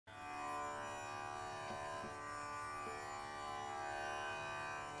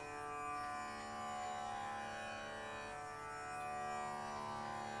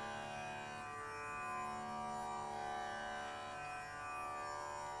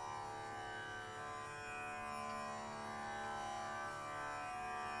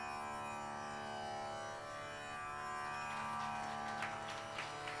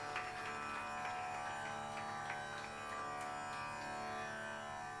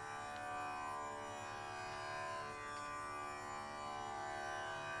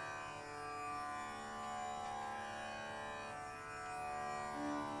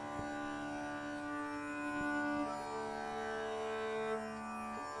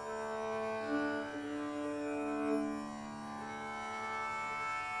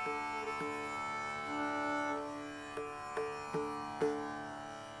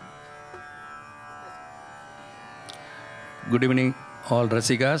Good evening, all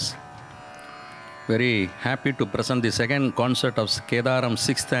Rasikas. Very happy to present the second concert of Kedaram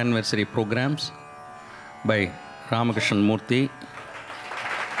 6th anniversary programs by Ramakrishnan Murthy,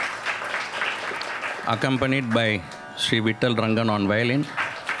 accompanied by Sri Vittal Rangan on violin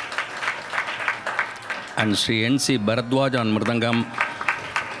and Sri N.C. Bharadwaj on Mridangam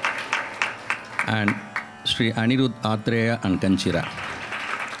and Sri Anirudh, Athreya and Kanjira.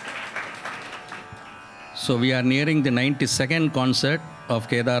 So we are nearing the 92nd concert of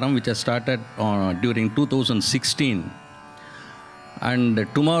Kedaram, which has started during 2016. And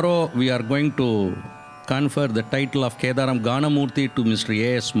tomorrow we are going to confer the title of Kedaram Ganamurthy to Mr.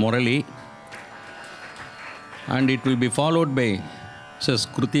 A.S. Morali. And it will be followed by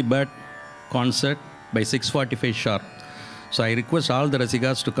Kruti Bhatt concert by 6:45 sharp. So I request all the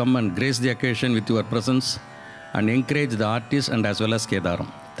Rasikas to come and grace the occasion with your presence and encourage the artists and as well as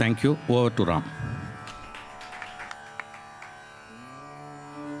Kedaram. Thank you. Over to Ram.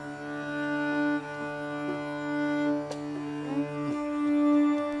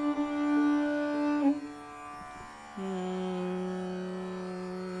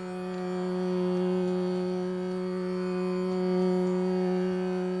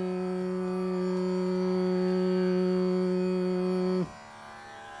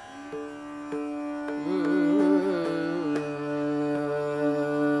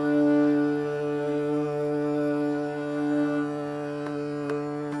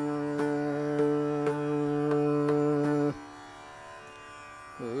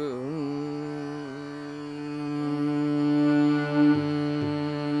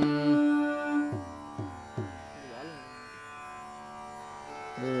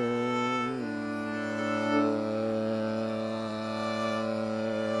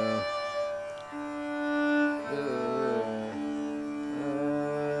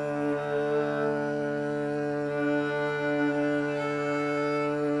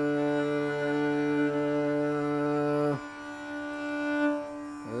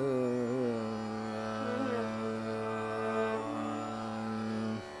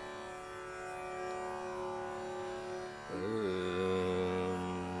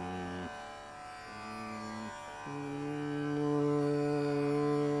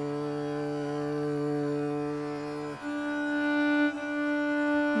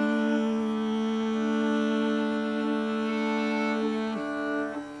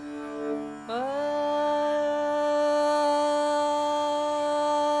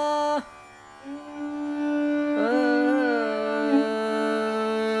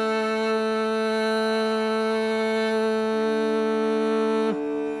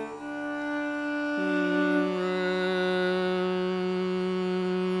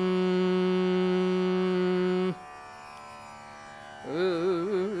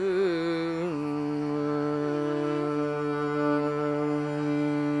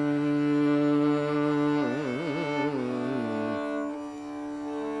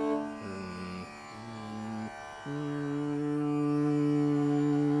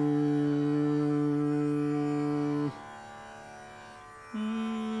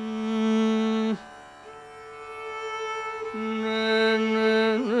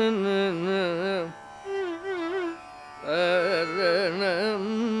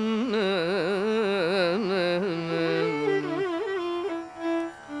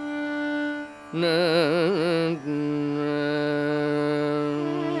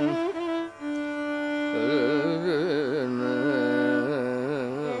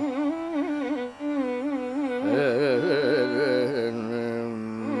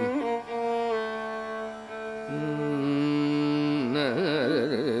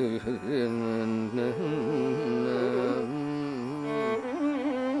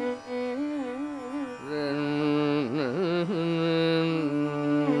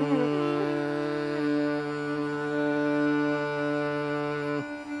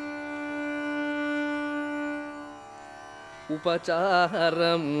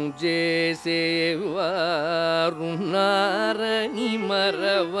 उपचारम जैसे वारुणारनि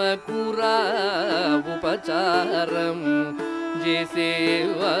मरवकुरा उपचारम जैसे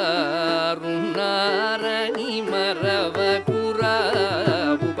वारुणारनि मरवकुरा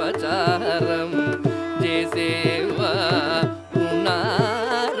उपचारम जैसे वारुणारनि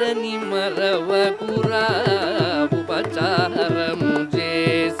मरवकुरा उपचारम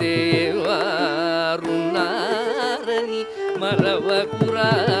जैसे वारुणारनि मरवकुरा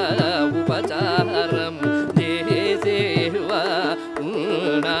उपचारम जैसे वारुणारनि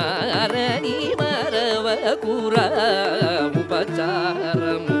मरवकुरा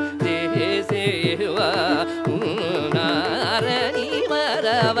उपचारम जैसे वारुणारनि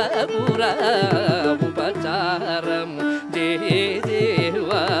मरवकुरा उपचारम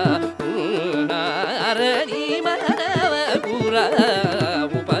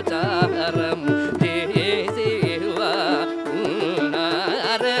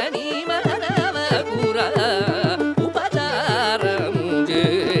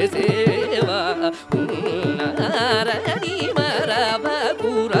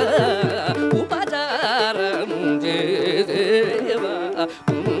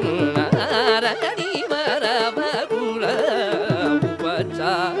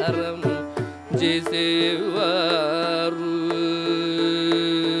ఉపచారం చేసేవారు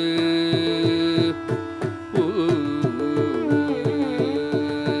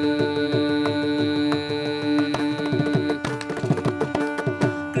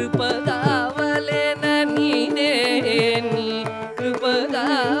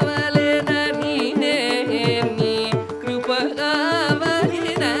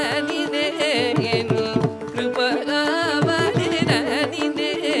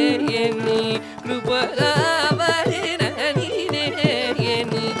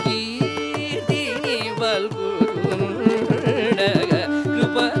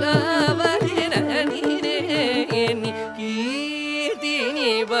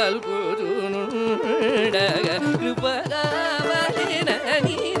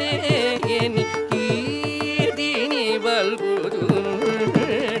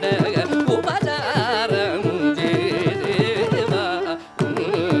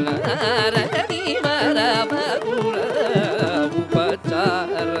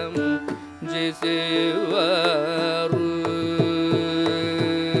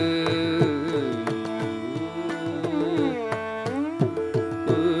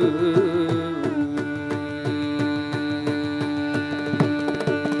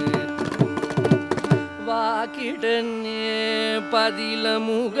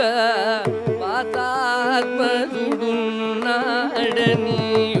పదిలముగా పాతాత్మజుడున్నాడని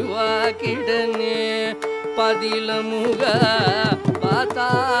వాకిడనే పదిలముగా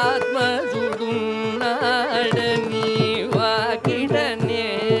పాతాత్మజుడున్నాడని వాకిడనే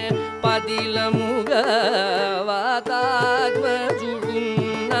పదిలముగా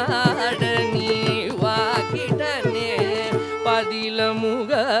వాతాత్మజుడున్నాడని వాకిడనే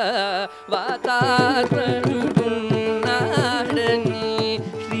పదిలముగా వాతాత్మజుడున్నాడని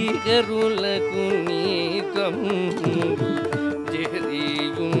శ్రీకరులకు నీతం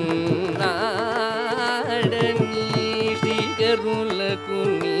జహరియున్నాడని శ్రీకరులకు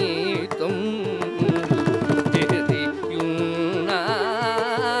నీతం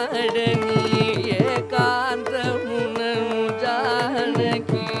జహరియున్నాడని ఏకాంతమునను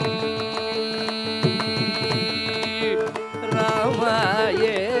జానకి రామ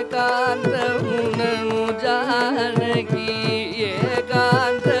ఏకాంతమునను జానకి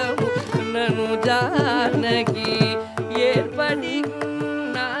ఏకాంతమునను జానకి ఏర్పడి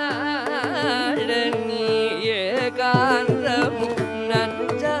నాడని ఏకాంతము నన్ను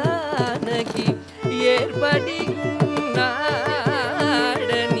జానకి ఏర్పడి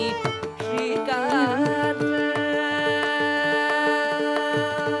నాడని శ్రీకాంత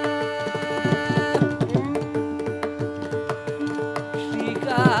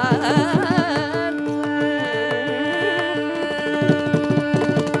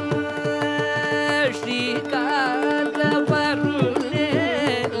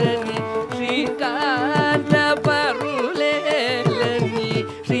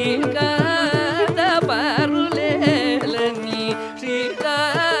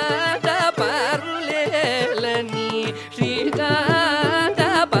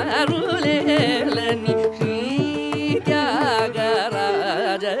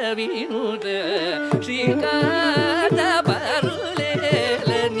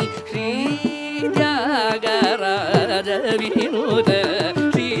వినోద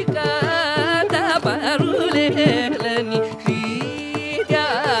శ్రీకాంత పరులేలని శ్రీత్యాగరాజ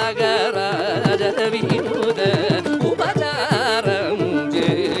వినోద ఉపచారము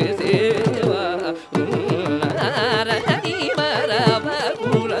చేసేవా నారహరి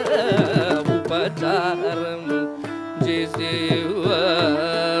మరవకుల ఉపచారము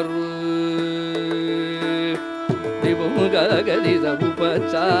చేసేవారు దివముగా గదిద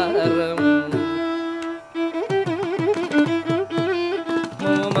ఉపచారము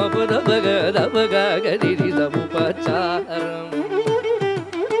దబగా గదిరి ఉపచారం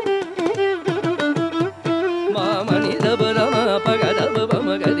మామని దబరమ పగ దబమ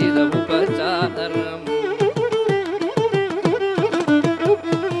గదిద ఉపచారం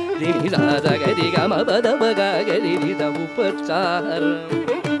దిని రాజ గది గమ బదబగా గదిరి ఉపచారం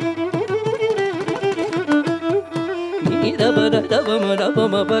ని దబద దబమ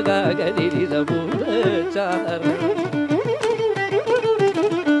దబమ పగ గదిరి ఉపచారం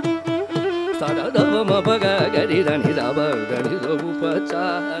సరదమ పగ గరిదని దబదని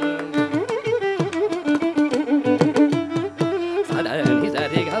ఉపచారం సదని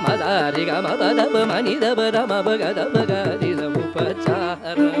సరి గమ దారి గమ దబ మని దబ రమ పగ దబ గరి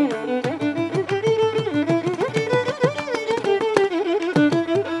ఉపచారం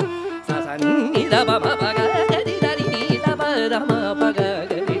ససని దబ పగ గరి దరి దబ రమ పగ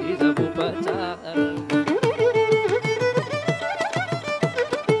గరి ఉపచారం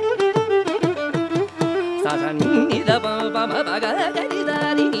mama baga gari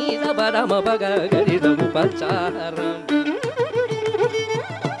dari ni da bara ma baga gari da upacharam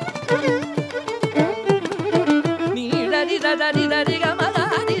ni dari da dari dari ga ma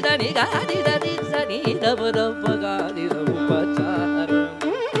dari dari ga dari dari sani da bara baga gari da upacharam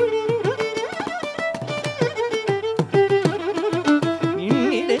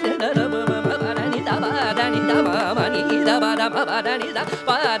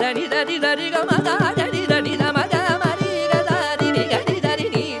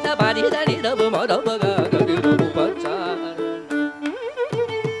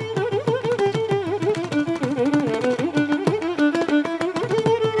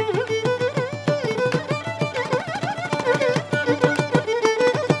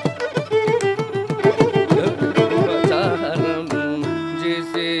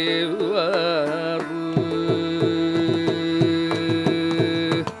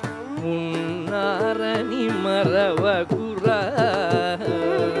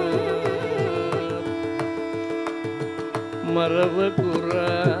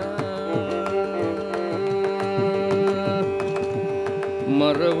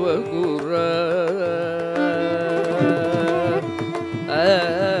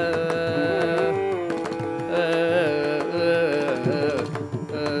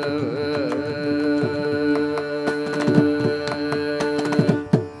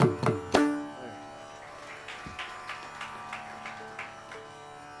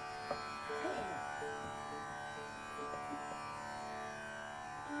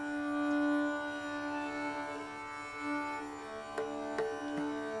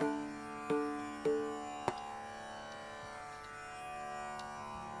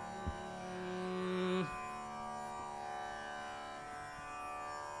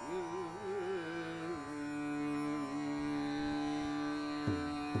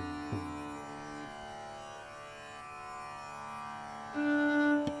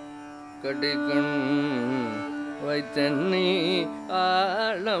கடிகண் வைத்தன்னி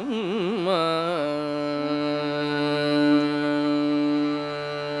ஆழம்மா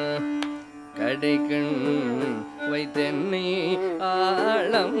கடிகண் வைத்தன்னி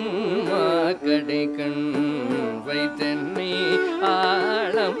ஆழம்மா கடிகண் வைத்தன்னி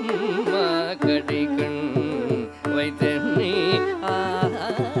ஆழம்மா கடிகண் வைத்தன்னி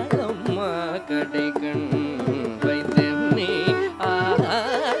ஆழம்மா கடிகண் வைத்தன்னி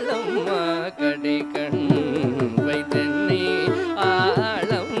ஆழம்மா கடிகண் வைத்தன்னி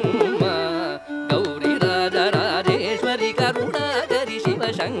ஆழம்மா Gowri Rajarajeswari கருணாகரி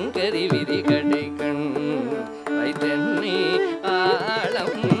Sivasankari விதி கடிகண் வைத்தன்னி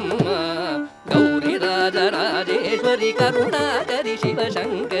ஆழம்மா கௌரி ராஜராஜேஸ்வரி கருணாகரி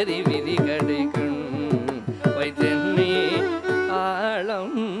சிவசங்கரி விதி கடிகண் வைத்தன்னி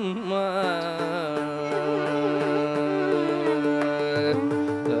ஆழம்மா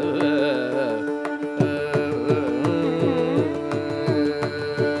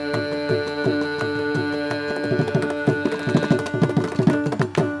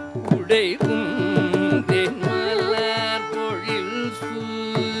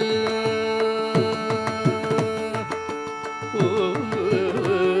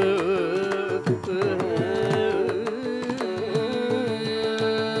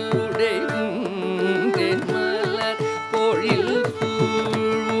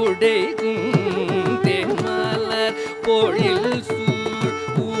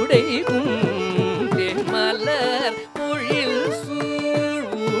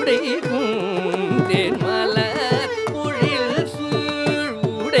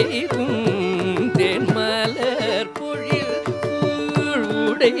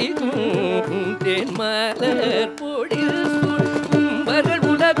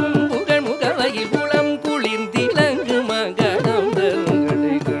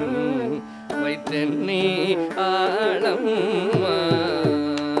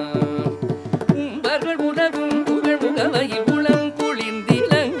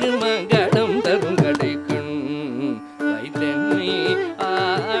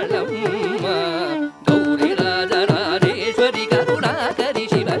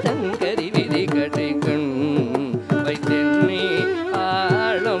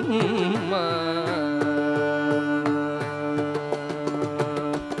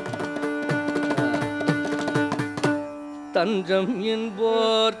தஞ்சம்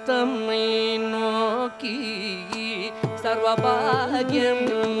என்போர் தம்மை நோக்கி சர்வபாகியம்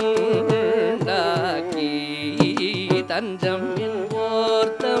உண்டாக்கி தஞ்சம்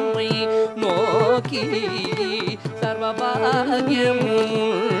என்போர் தம்மை நோக்கி சர்வபாகியம்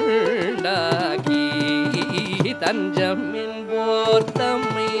உண்டாக்கி தஞ்சம் என்போர்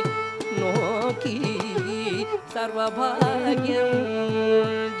தம்மை நோக்கி சர்வபாகியம்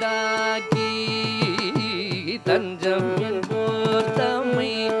உண்டாக்கி தஞ்சம் என்போர்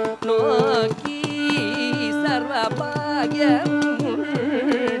தம்மை நோக்கி சர்வபாகியம்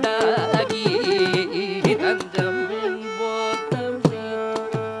உண்டாகி தஞ்சம் என்போர் தம்மை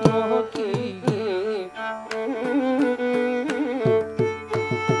நோக்கி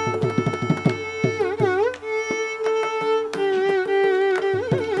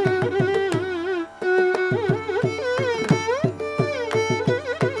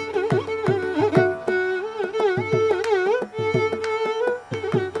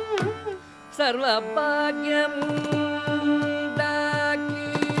சர்வபாகியம் உண்டாக்கி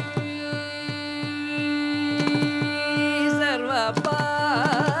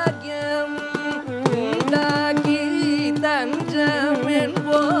சர்வபாகியம் உண்டாக்கி தஞ்சம்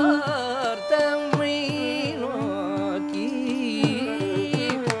என்போர் தம்மை நோக்கி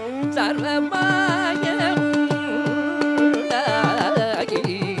சர்வபாகியம் உண்டாக்கி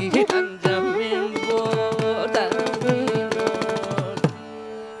தஞ்சம் என்போர் தம்மை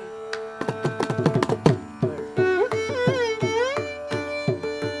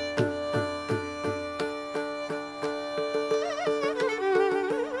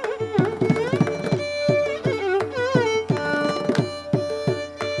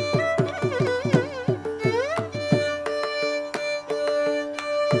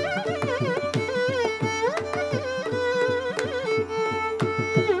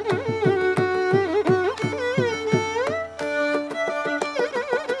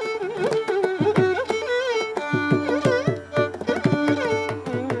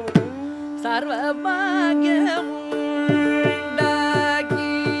சர்வபாகியம் உண்டாக்கி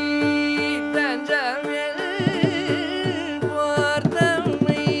தஞ்சம் என்போர்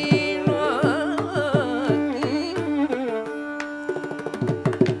தம்மை நோக்கி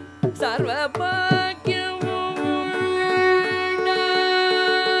சர்வபாகியம் உண்டாக்கி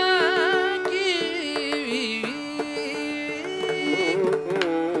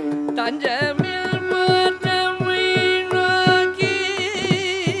தஞ்சம்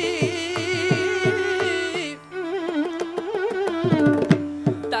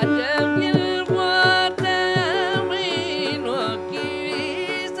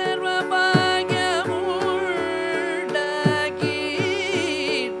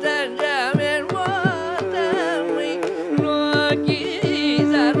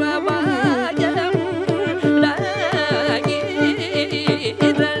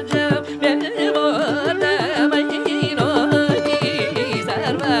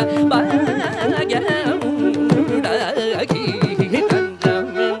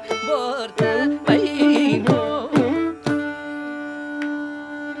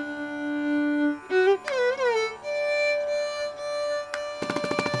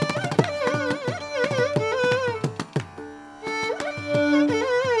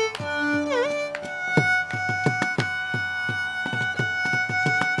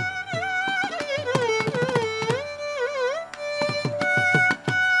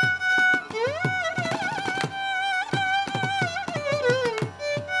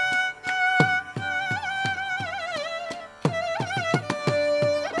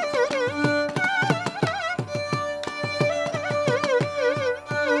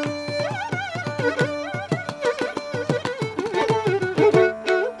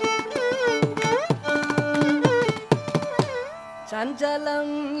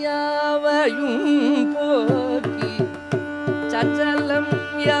சஞ்சலம் யாவையும் போக்கி சஞ்சலம்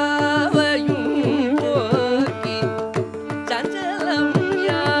யாவையும் போக்கி சஞ்சலம்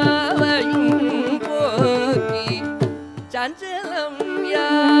யாவையும் போக்கி சஞ்சலம்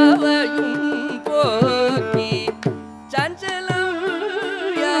யாவையும் போக்கி சஞ்சலம்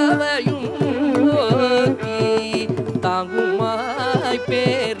யாவையும் போக்கி தாங்குமாய்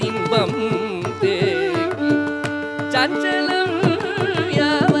பேரின்பம் தேக்கி சஞ்சலம்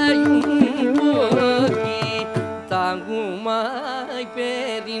யாவையும் போக்கி தாங்குமாய்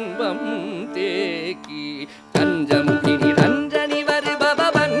பேரின்பம் தேக்கி தஞ்சம் திரி ரஞ்சனி வருபவ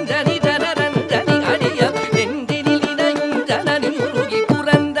பஞ்சனி ஜனரஞ்சனி அடிய நெஞ்சினில் இணையும் ஜனனி உருகி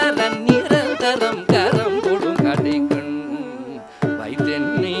புரந்தரன் நிரந்தரம் கரம் கொடும் கடைக்கண்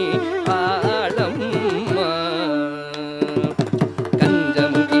வைத்தென்னி ஆழம்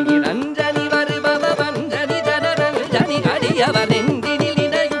கஞ்சம் திரி ரஞ்சனி வருபவ பஞ்சனி ஜனரஞ்சனி அடியவர் நெஞ்சினில்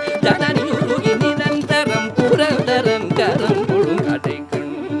இணையும் ஜனனி உருகி நிரந்தரம் புரந்தரன் கரம் கொடும் கடைக்கண்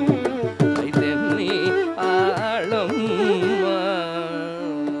வைத்தென்னி ஆழம்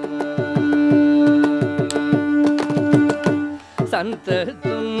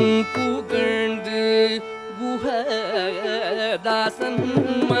சந்தத்தும் புகழ்ந்து குஹதாசன்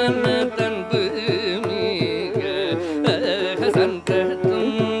மனதன்பு மிக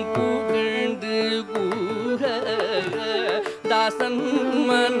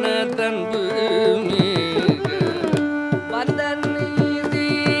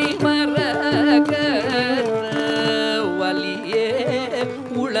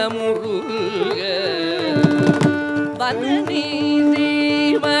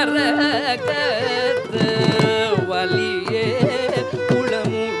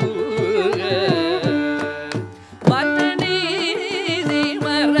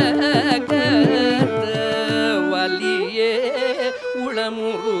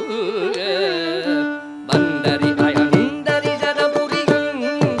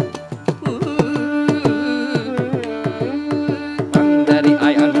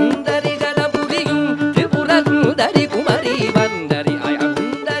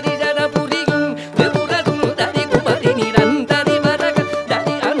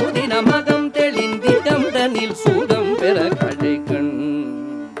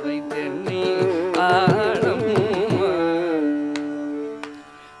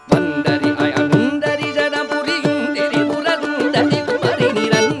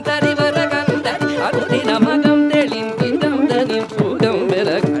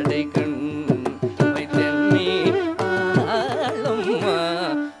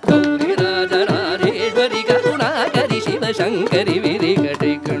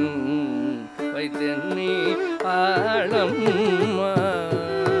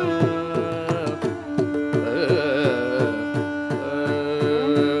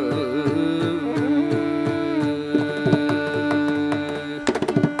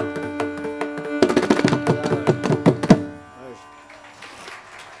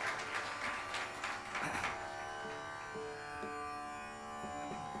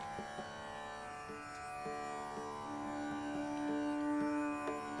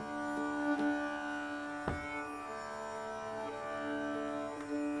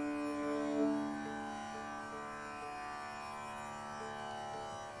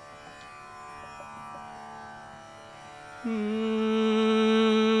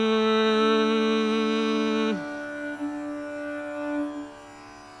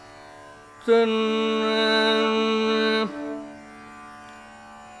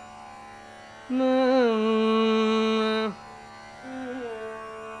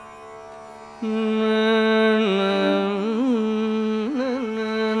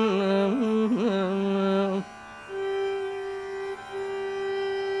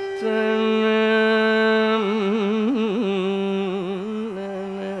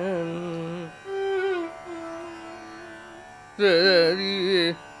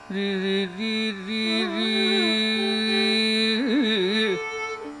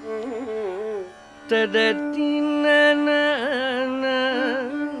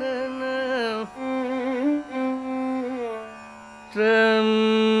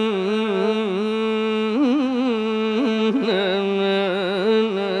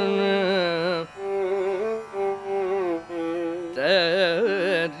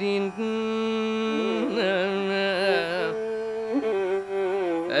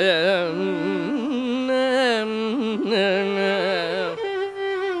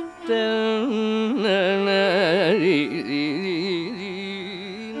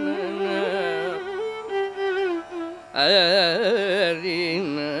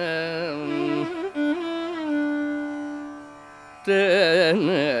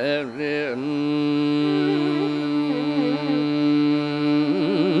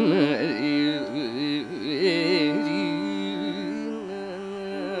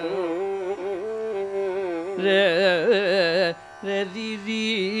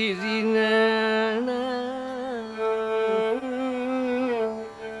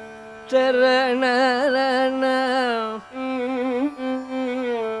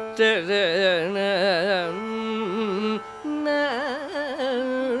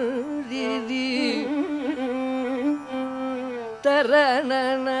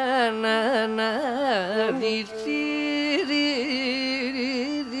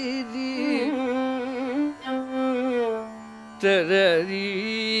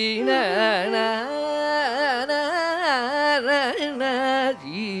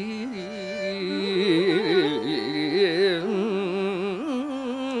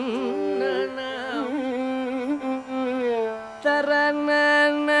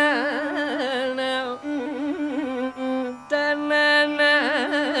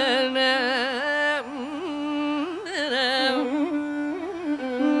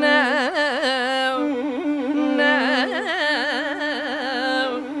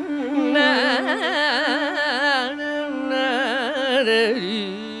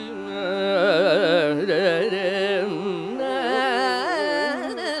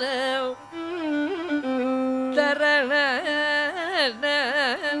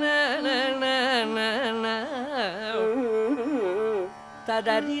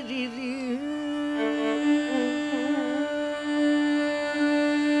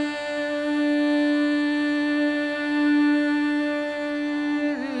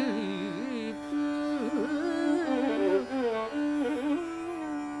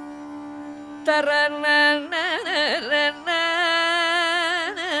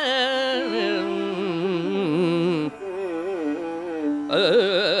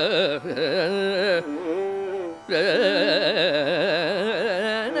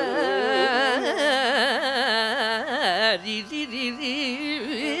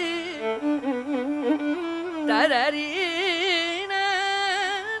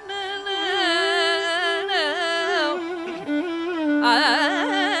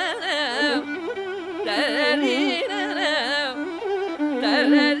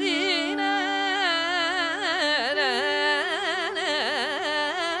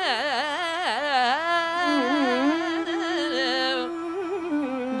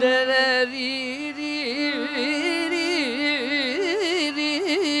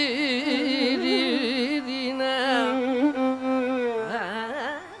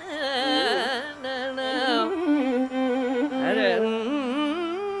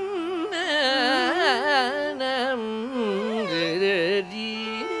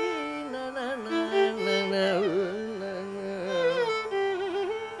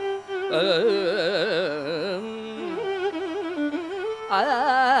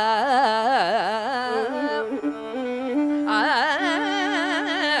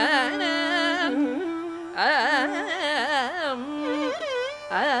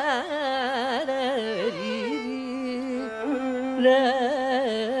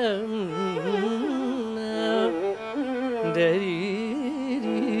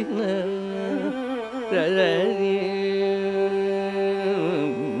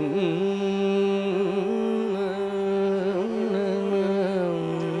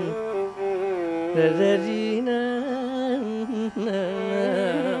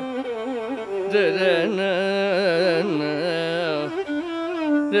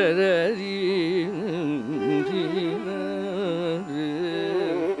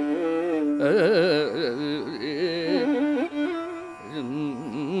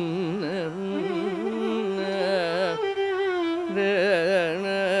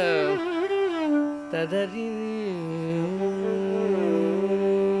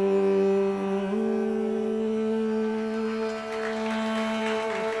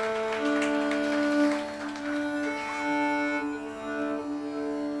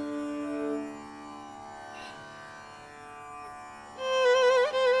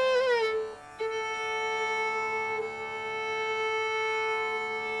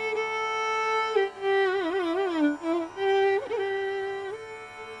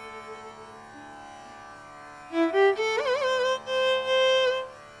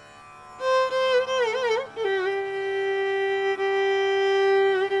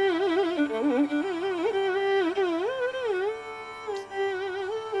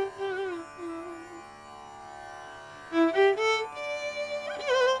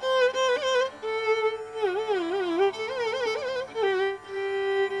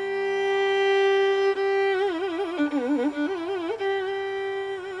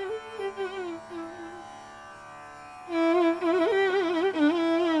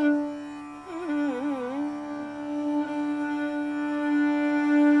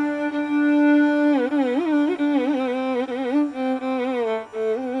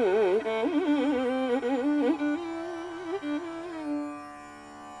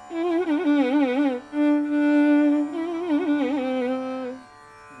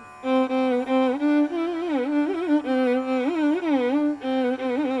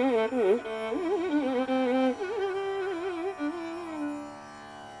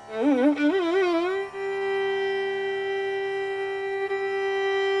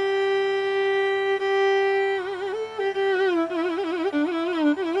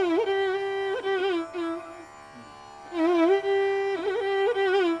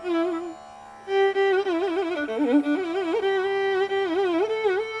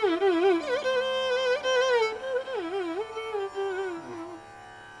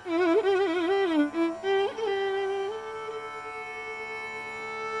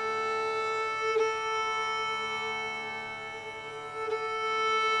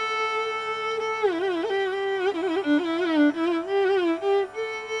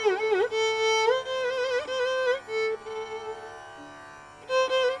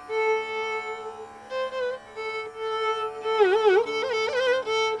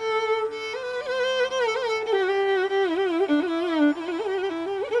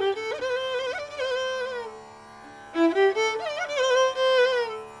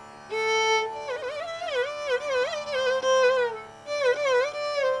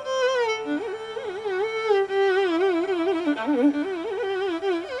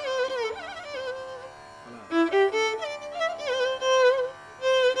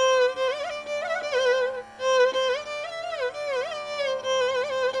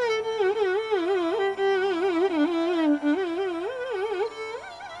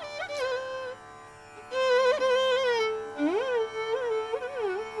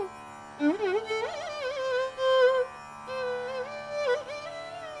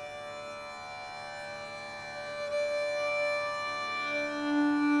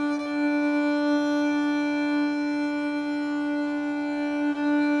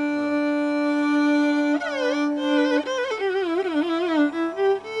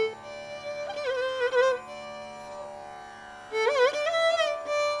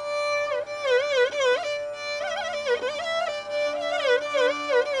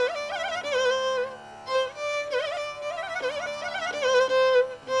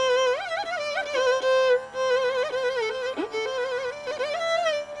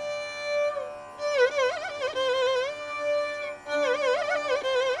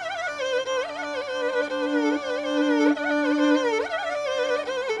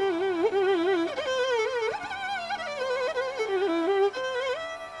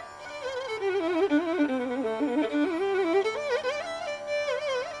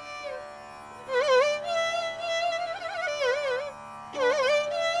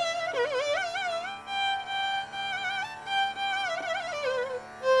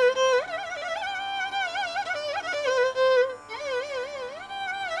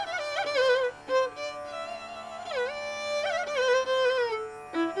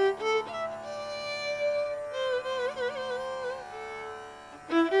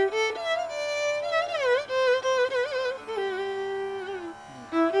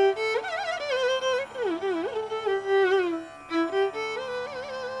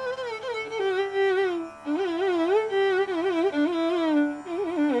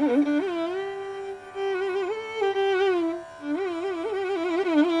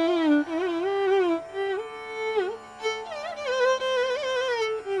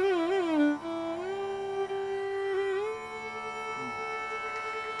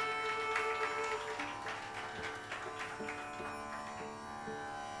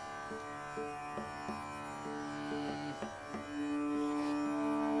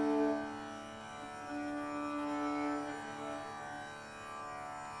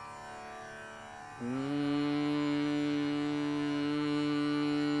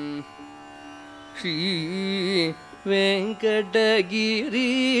श्री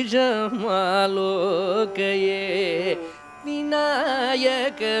वेङ्कटगिरीशमालोकये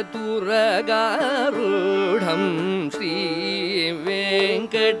विनायकतुरगारूढं श्री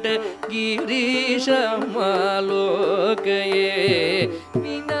वेङ्कटगिरीशमालोकये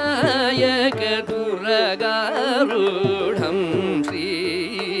विनायकतुरगारूढं श्री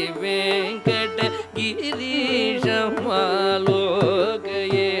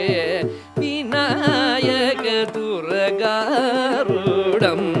वेङ्कटगिरीशमालोकये विनायकतुरगारूढं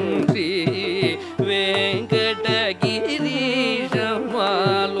श्री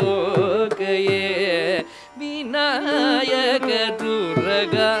वेङ्कटगिरीशमालोकये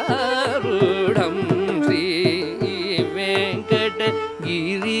विनायकतुरगारूढं श्री वेङ्कटगिरीशमालोकये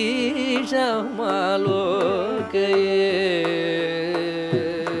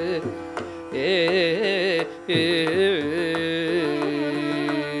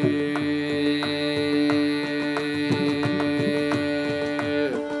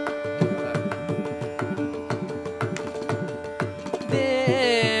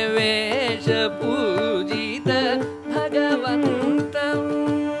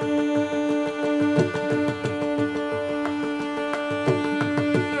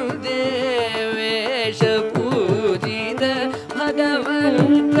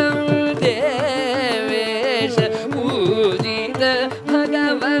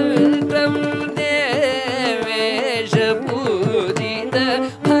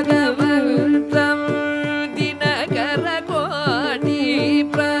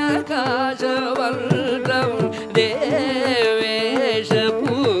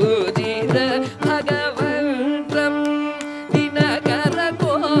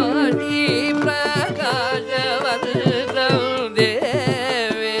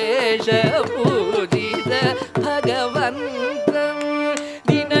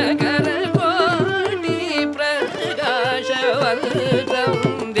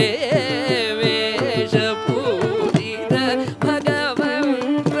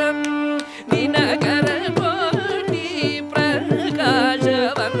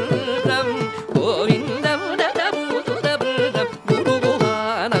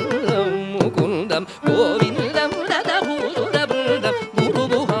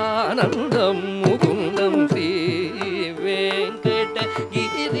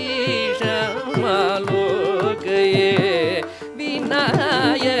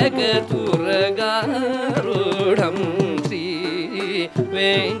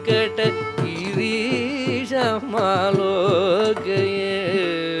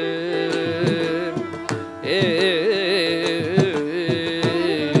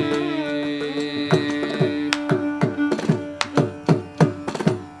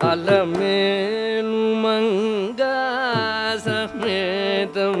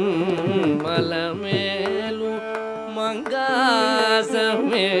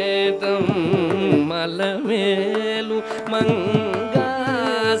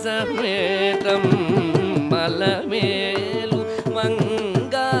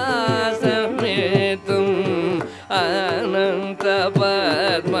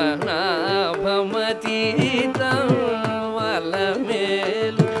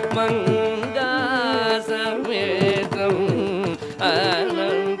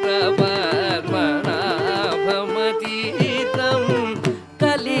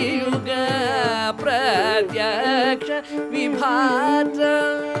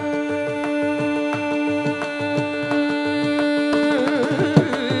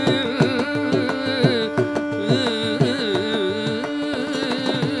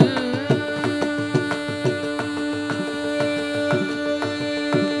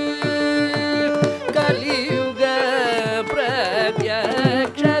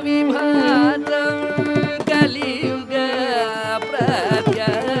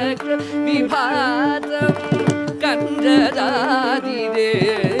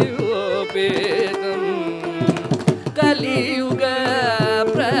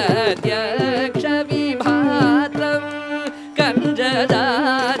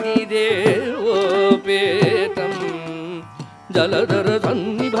जलधर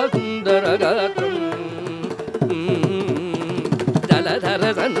सन्निभसुन्दरगात्रम् जलधर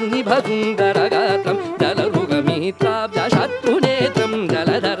सन्निभसुन्दरगात्रं जलरुगमित्राब्जशत्रुनेत्रं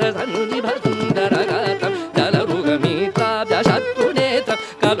जलधर सन्निभसुन्दरगात्रं जलरुगमित्राब्जशत्रुनेत्रं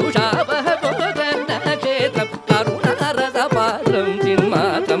कलुषापहगोकर्णक्षेत्रं करुणारसपात्रं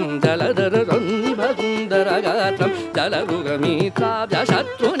चिन्मात्रं जलधर सन्निभसुन्दरगात्रं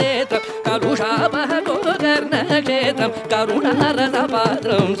जलरुगमित्राब्जशत्रुनेत्रं कलुषापहगोकर्णक्षेत्रं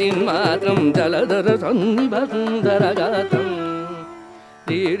करुणारसपात्रं चिन्मात्रं जलधर सन्निभसुन्दरगात्रं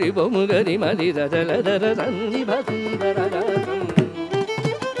ri pa ma ga ri ma ri da da la da da san ni ba sun da ra ga san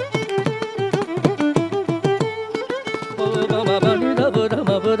pa pa ma ba ni da ba da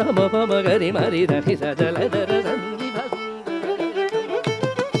ma pa ma ga ri ma ri da ni da da la da da san ni ba sun da ra ga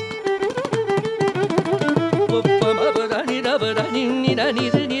pa ma ba da ni da ni da ni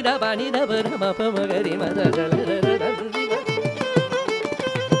ni da ba ni da ba da ma pa ma ga ri ma da da la da da san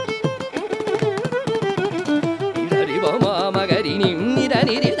ni ba ma ma ga ri ni da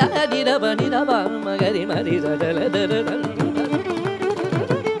ni da ni da ba ni da ba ma ga ri ma ri da da la da da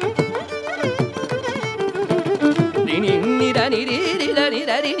ni ni da ni da ni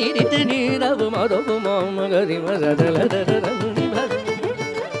da ni ni da ba ma da ba ma ga ri ma da da la da da ni ba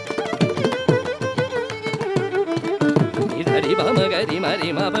ni da ri ba ma ga ri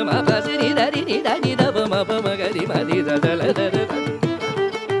ma ba ma pa si ni da ni da ba ma pa ma ga ri ma ri da da la da da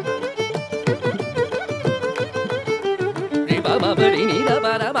ma ba ri ni da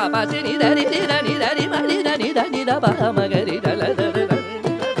ba ra ma pa si ni da ni ma ri da ni da ba ma ga ri da la da da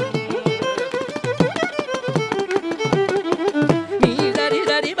ni da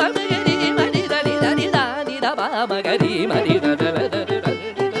ri ba ma ga ri ma ri da ni da ba ma ga ri ma ri da da la da da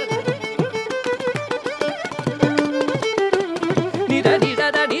ni da ri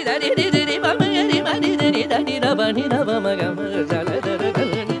ba ma ga ri ma ri da ni da ba ma ga ma da la da da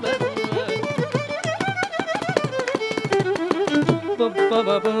pa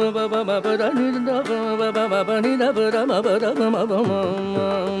pa pa pa pa ma pa da ni da pa ma pa ni da pa da ma pa da ma pa ma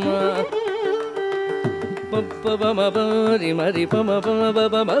pa pa pa ma pa ri ma ri pa ma pa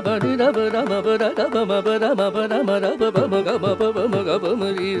ma pa ni da pa da ma pa da pa ma pa da ma pa ma ga ma pa ma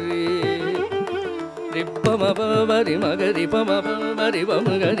ri ri pa ma pa ri ma ga ri pa ma pa ri pa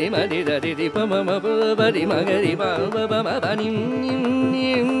ma ga ri ma ri da ri pa ma pa ri ma ga ri pa ma pa ni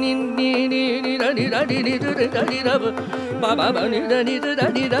da ni da da ba ba ba ni da ni da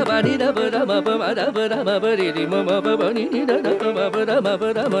ni da ba ni da ba da ma pa ma da ba ri ri ma pa ba ni da da ma pa da ma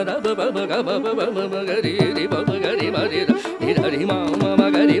da ba ma ga ma ma ga ri pa ma ga ri ma ri da ni da ri ma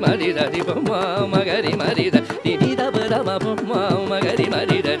ga ri ma ri da ri pa ma ga ri ma ri da ni da ba da ma pa ma ga ri ma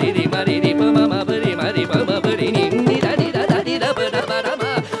ri da ri ma ri pa ma pa ri ma ri pa ma pa ri ni da ba da ba da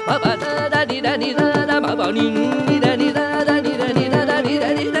ma pa ba da ni da ma pa ni da ni da ni da ni da ni da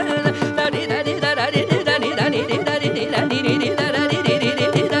ni da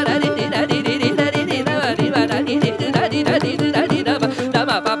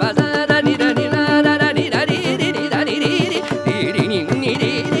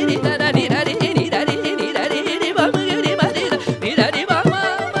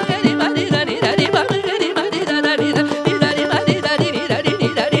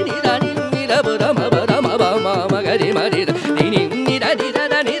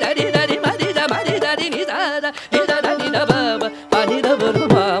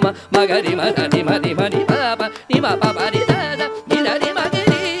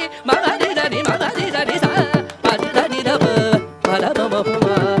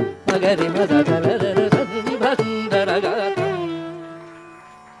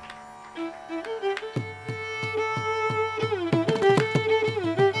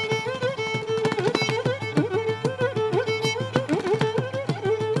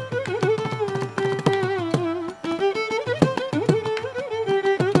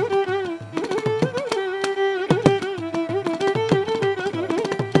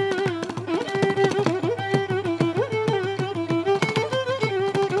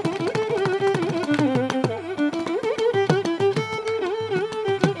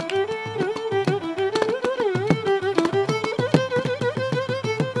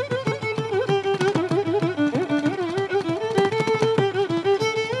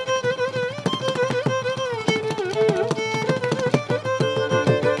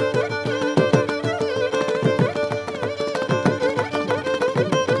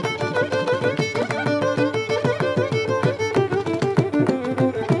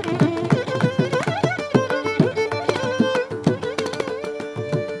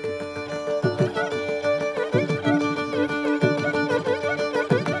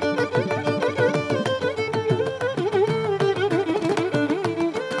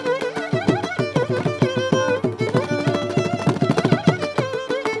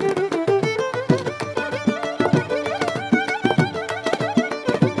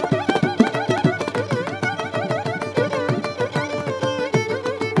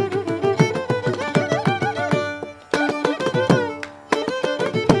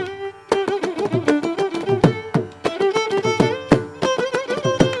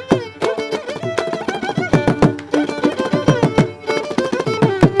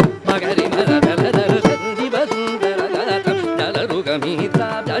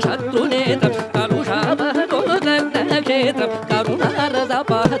शत्रुनेत्रं कलुषापहरोदग्नक्षेत्रं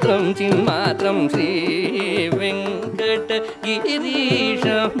करुणारसपात्रं चिन्मात्रं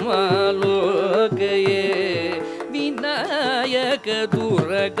श्रीवेङ्कटगिरीशमालोकये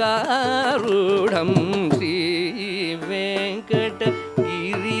विनायकदुर्गारूढं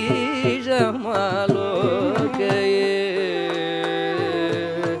श्रीवेङ्कटगिरीशमालोकये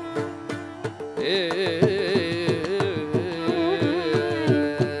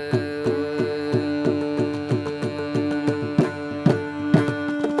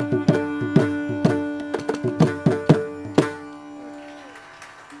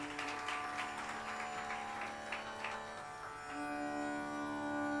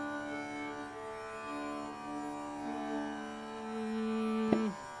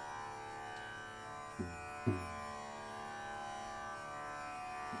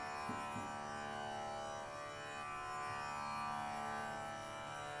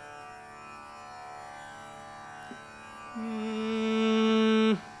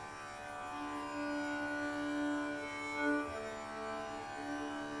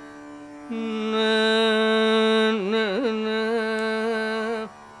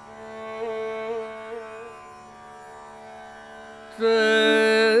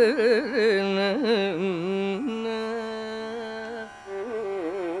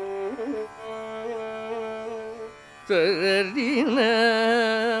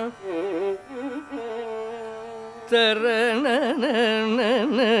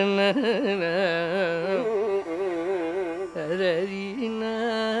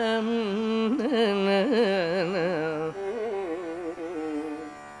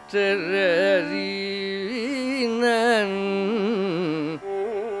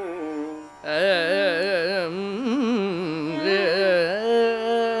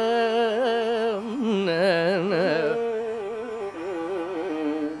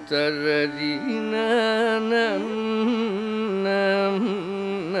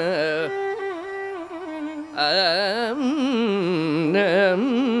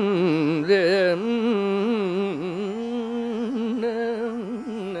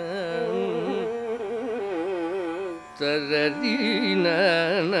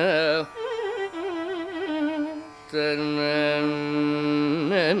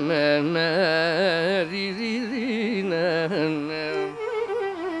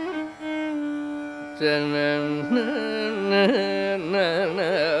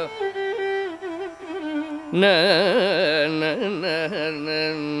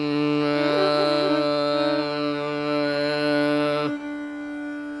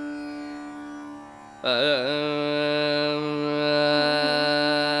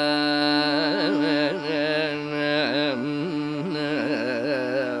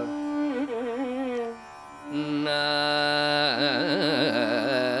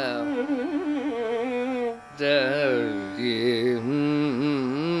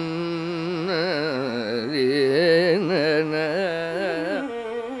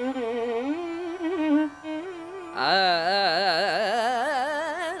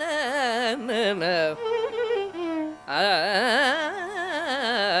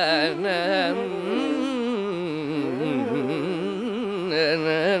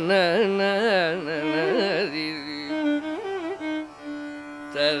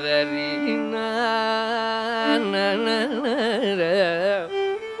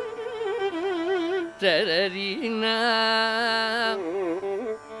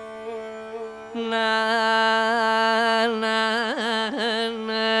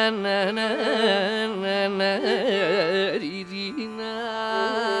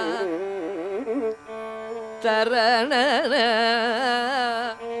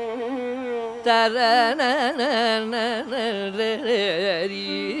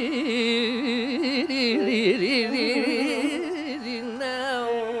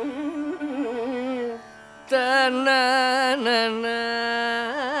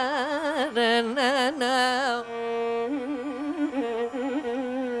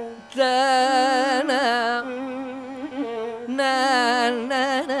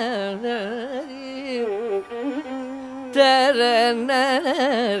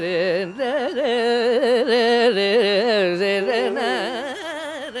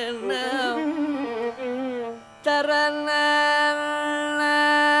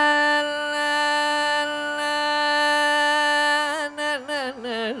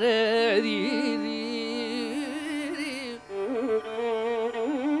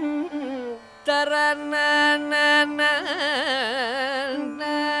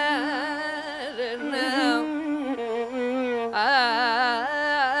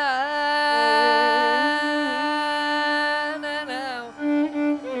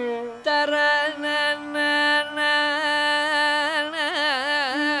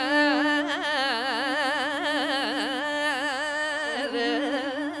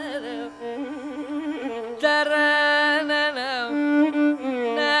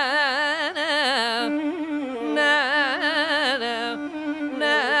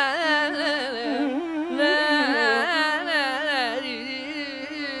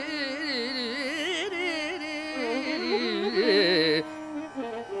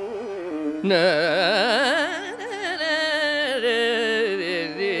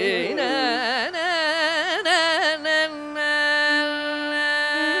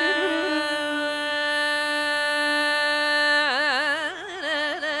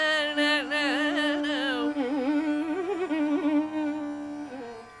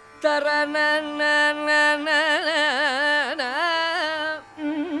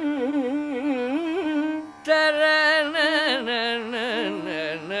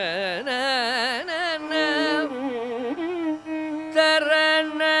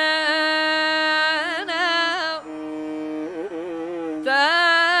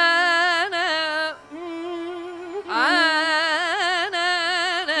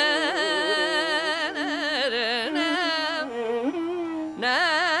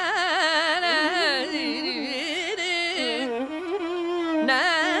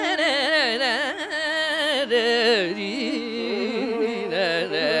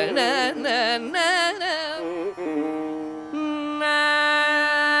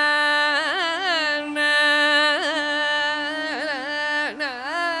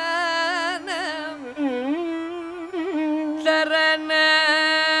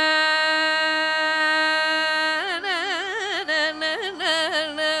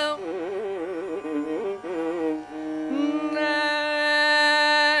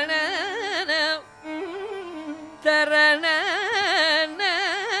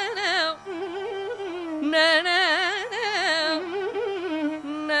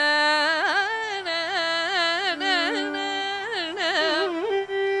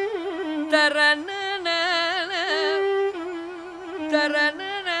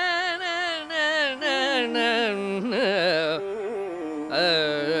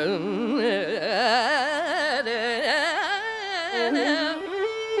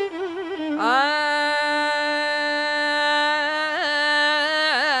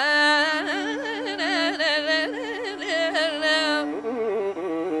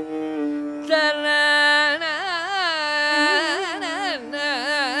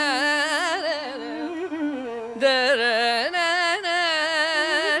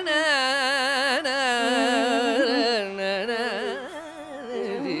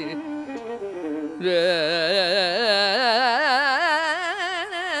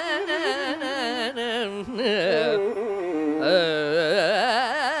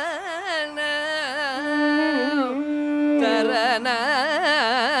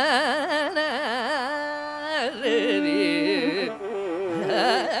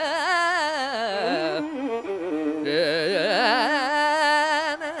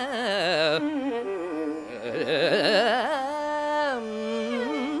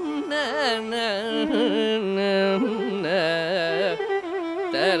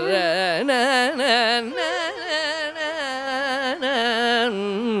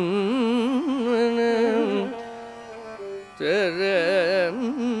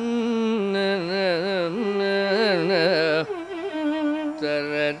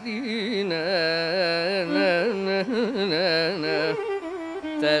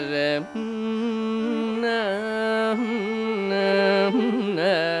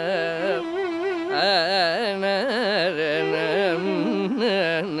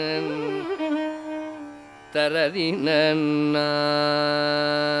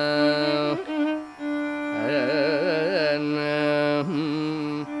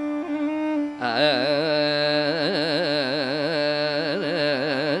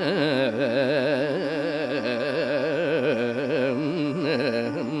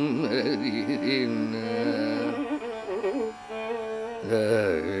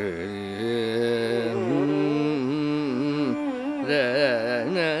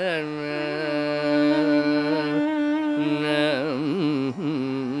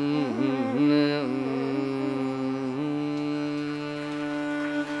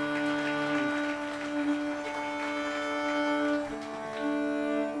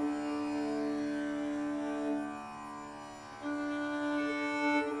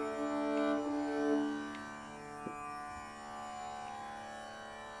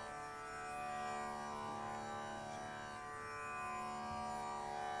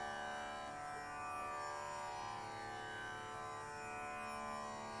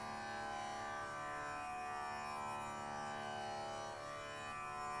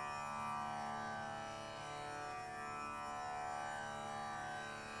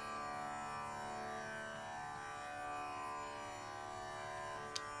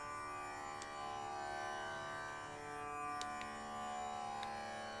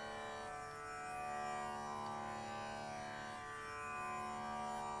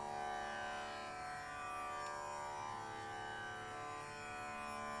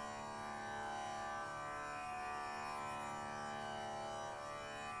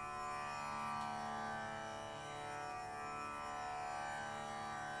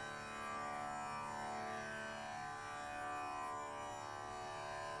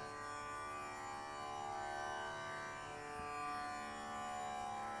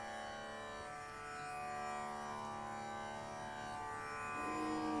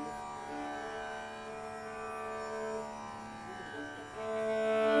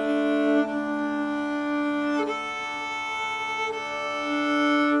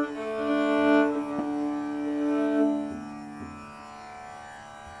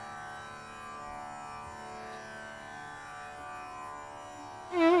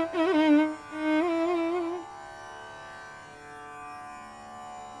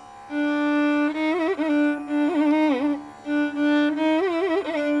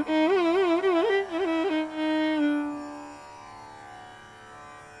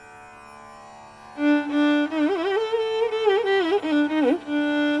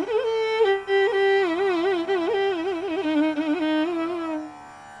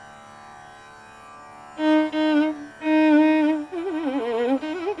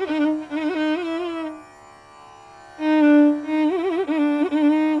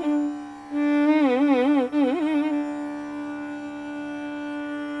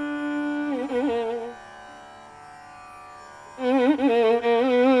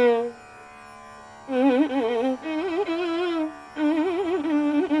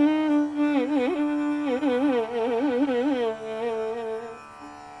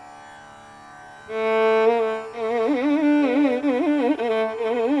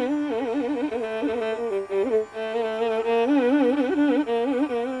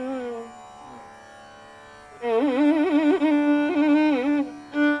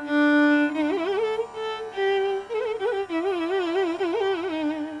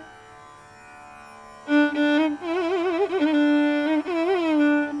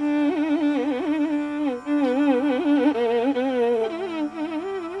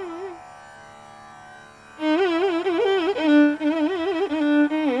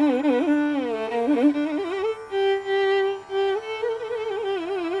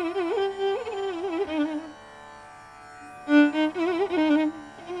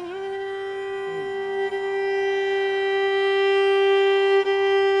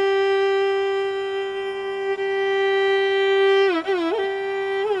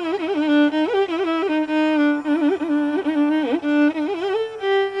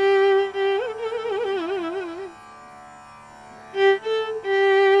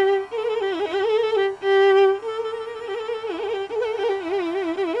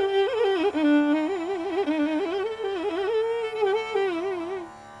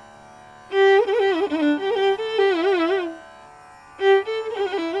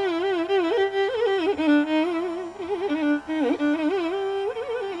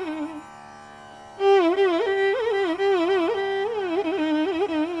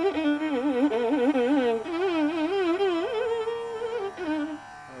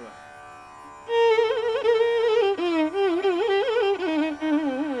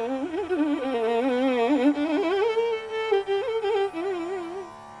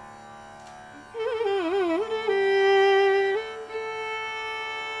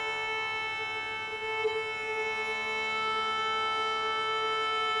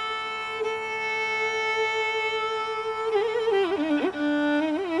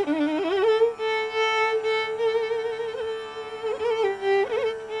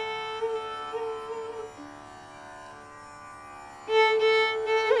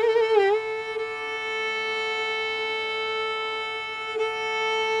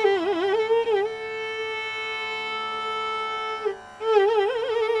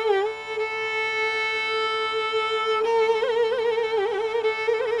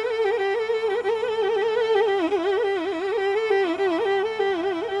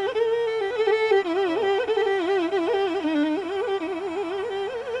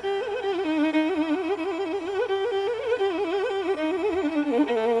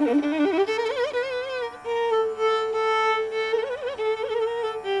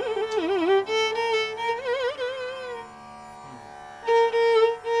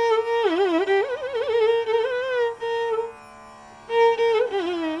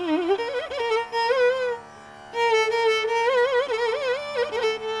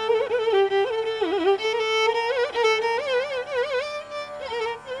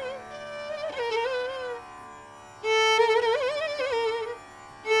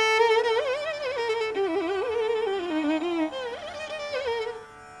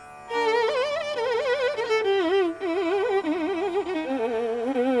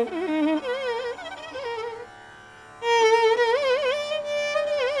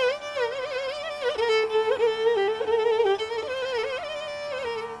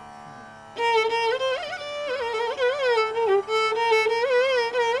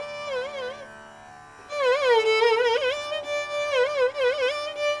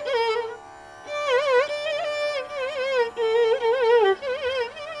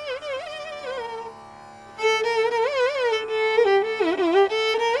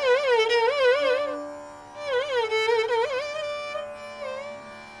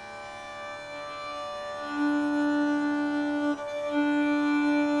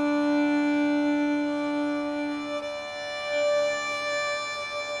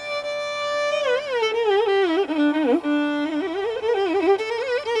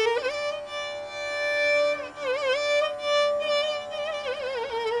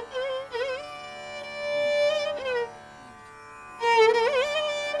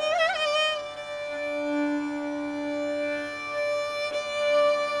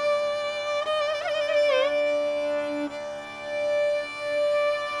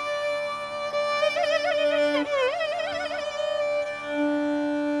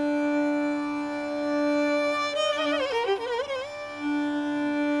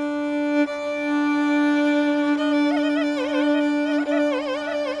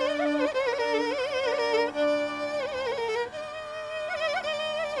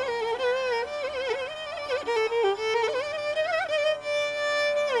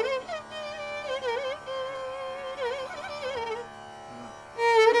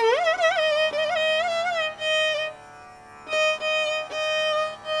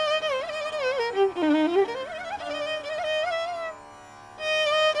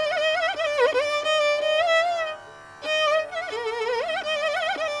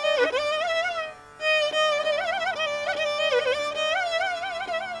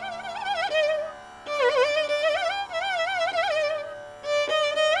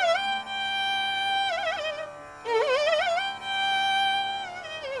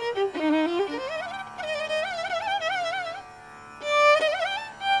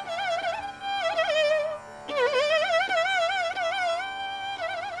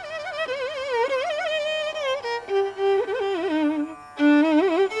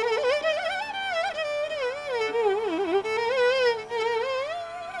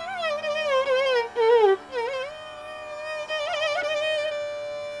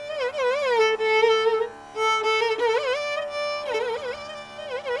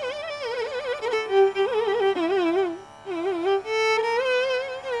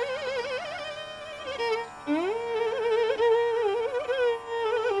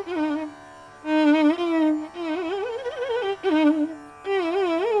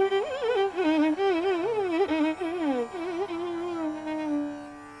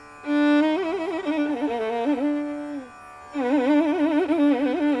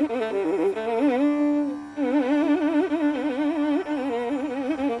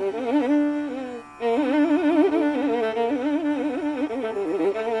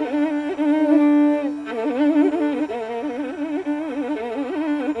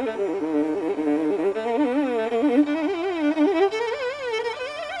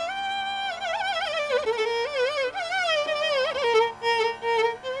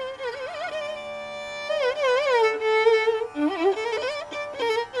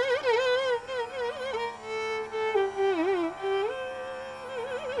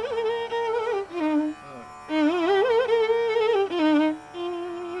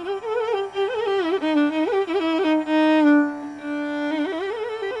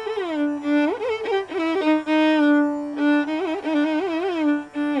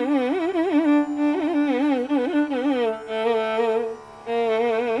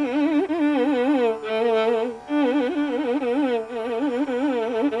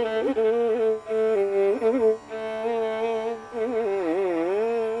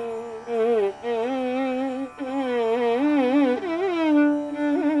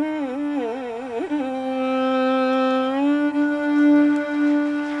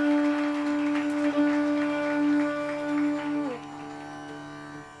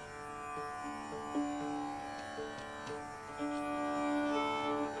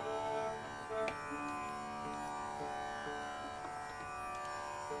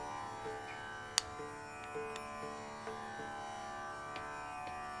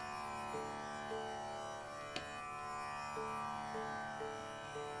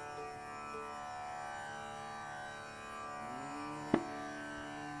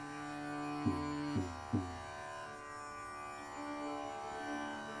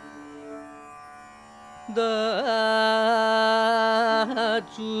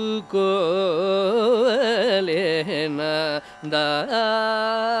Chukolena da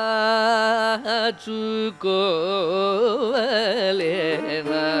chukolena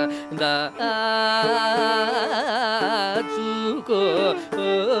da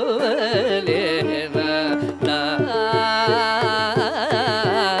chukolena da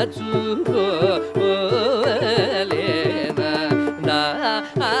chukolena da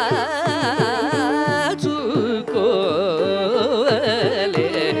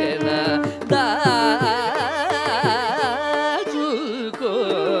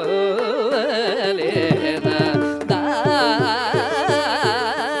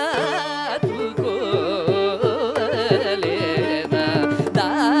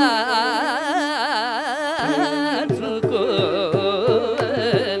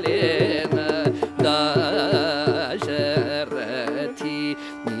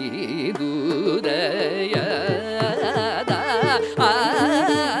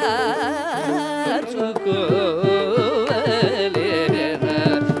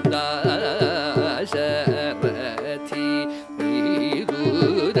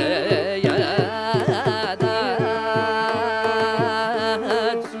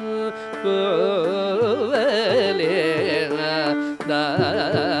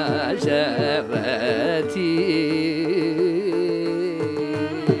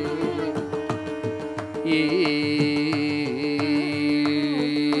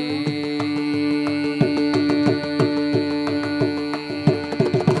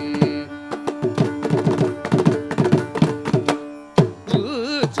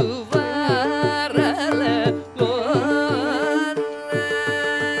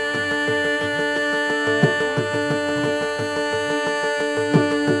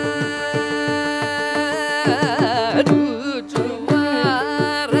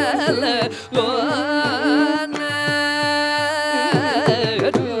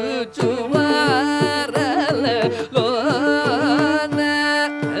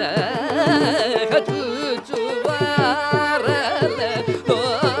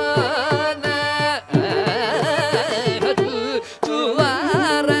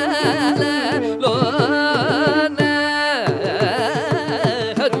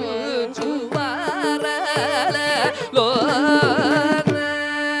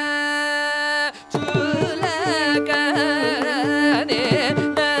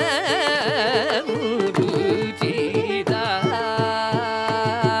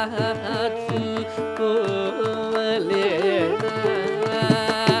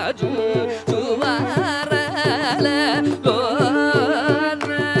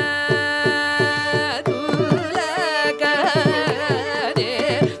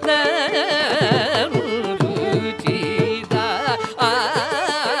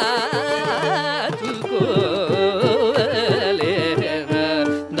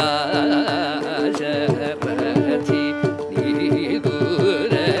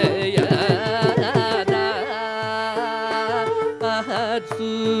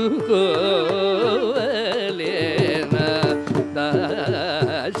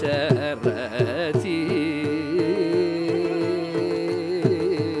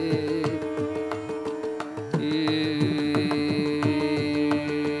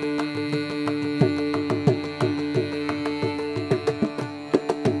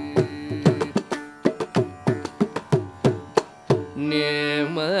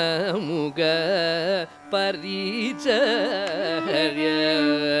Paricha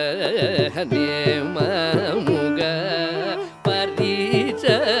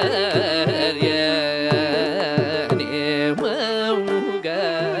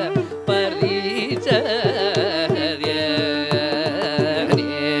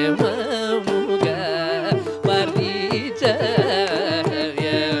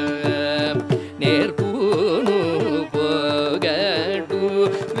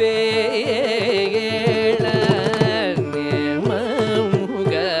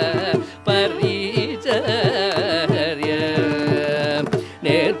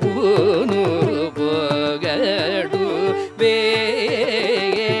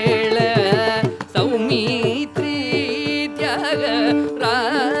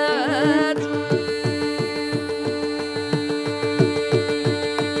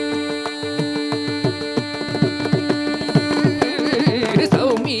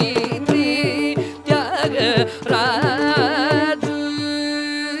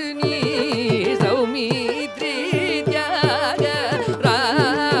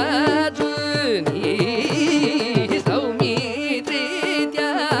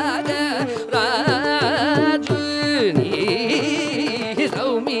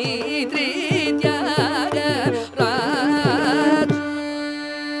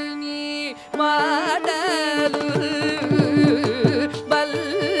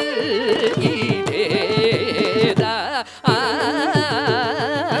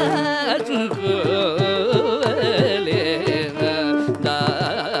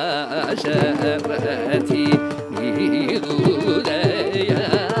ಶರಥಿ ನೀರುದಯ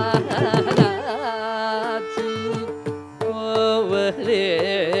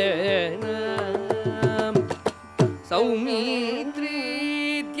ಕೋವಲೇನ Saumitri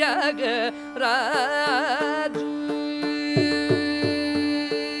ತ್ಯಾಗ Raju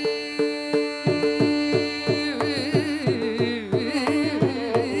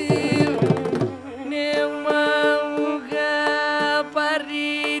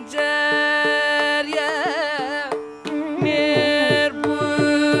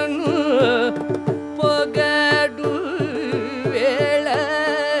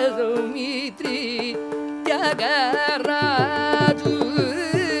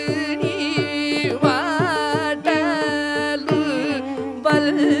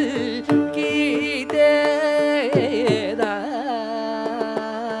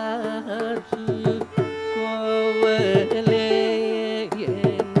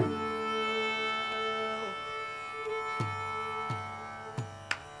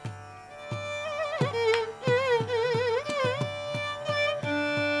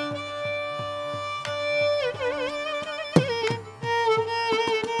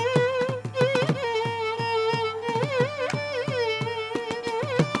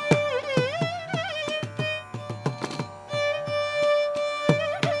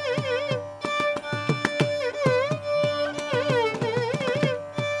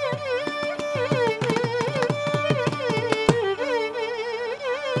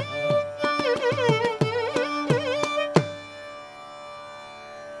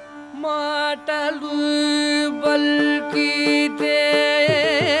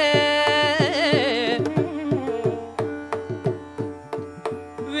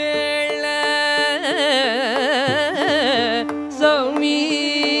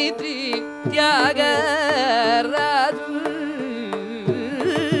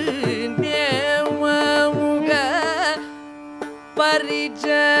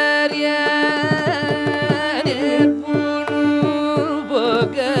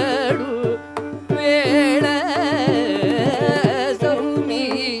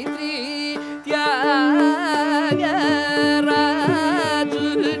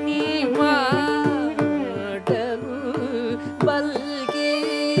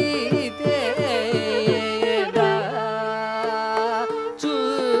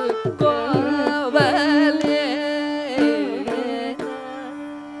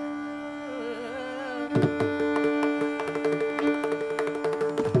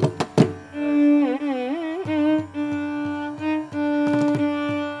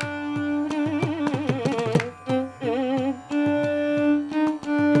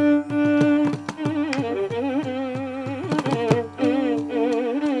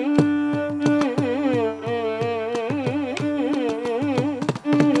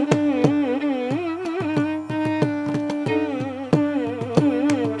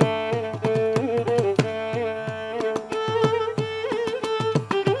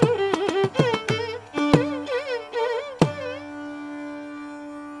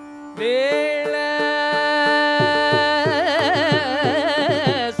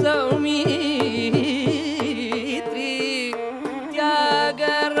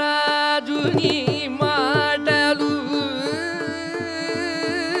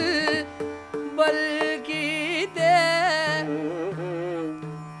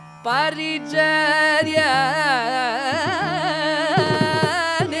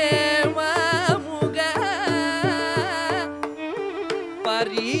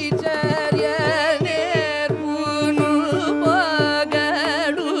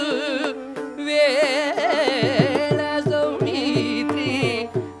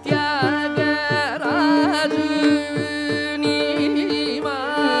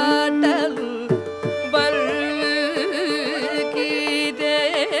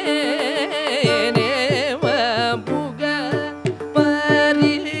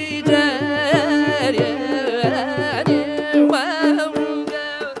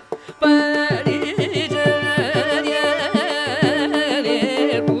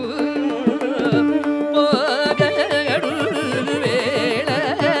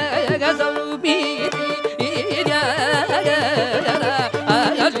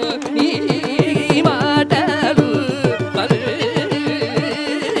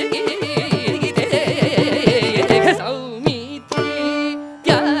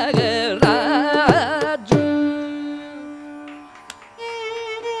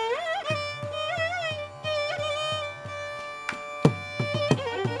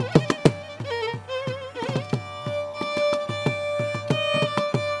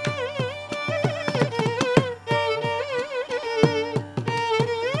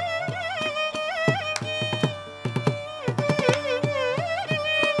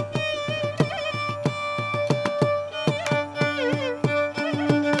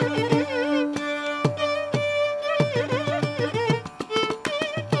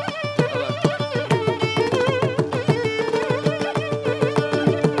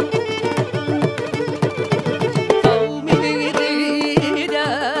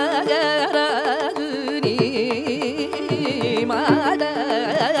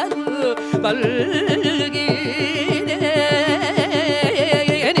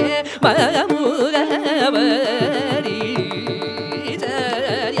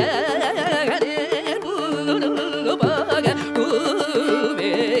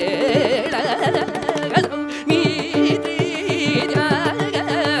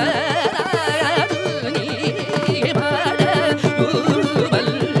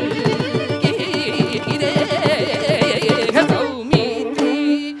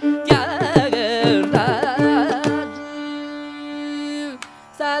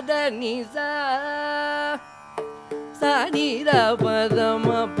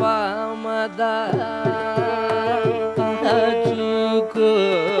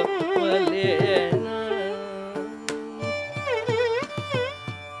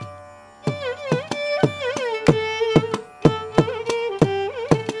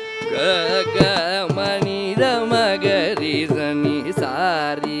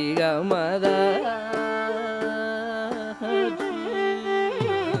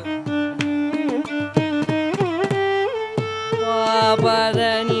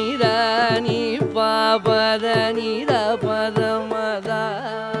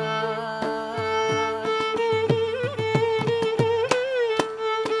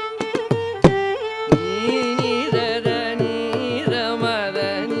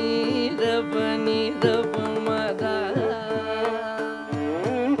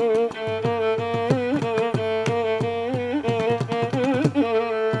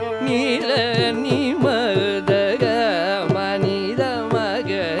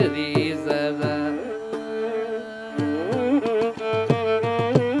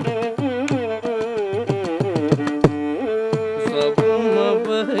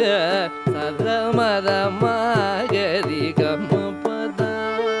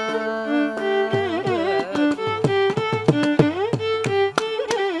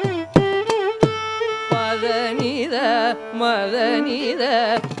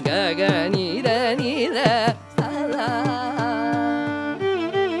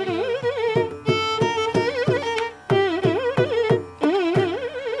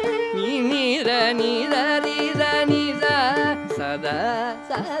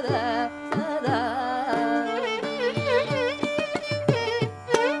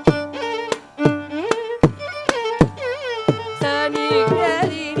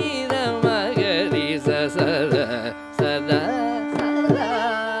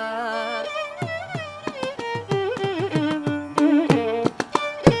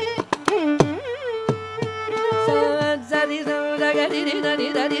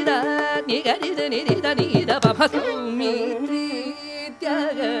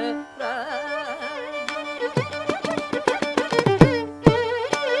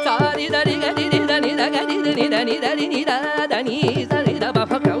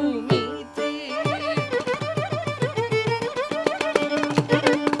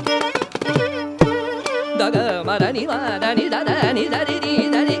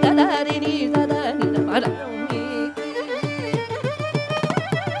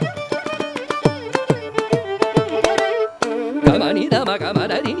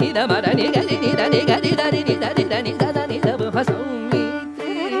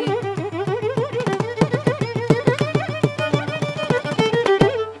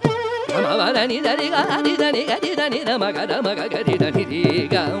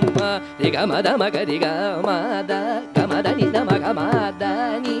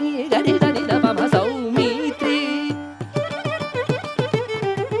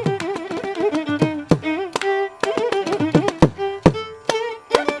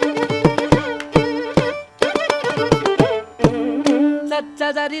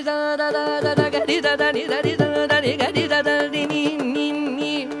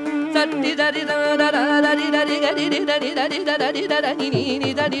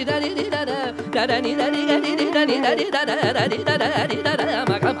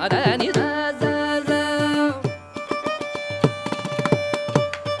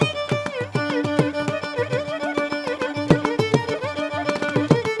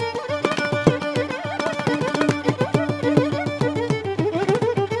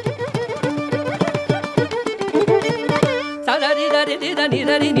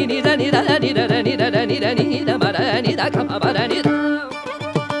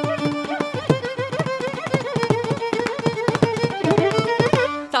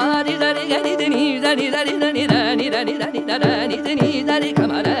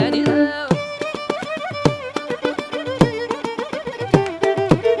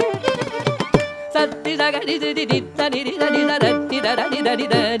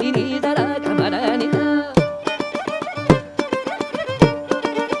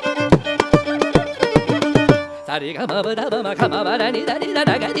Sari ga ma ba da ba ma ga ma ba da ni da ni da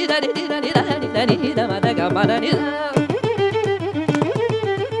ga ni da ni da ni da ni da ni da ma da ga ma da ni da.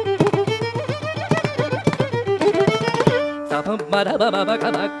 Sa pa ma da ba ma ba ga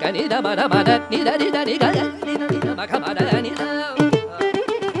ma ga ni da ma da ni da ni da ni ga ni da ni da ma ga ma da ni da.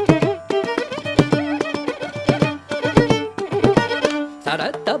 Sa da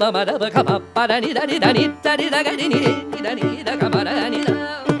da ba ma da ba ga ma ba da ni da ni da ni da ni da ga ni da ni da ga ma da ni da.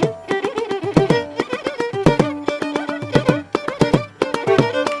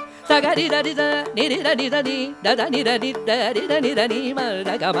 Sagari da di da ni da ni da ni da da ni da ni da ni da ni da ni ma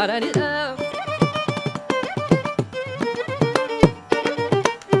da ga ma da ni da.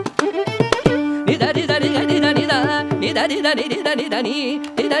 Ni da ni da ni ga ni da ni da ni da ni da ni da ni da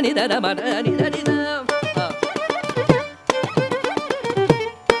ni da ni da da ma da ni da ni da.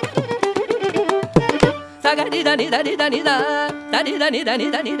 Sagari da ni da ni da ni da da ni da ni da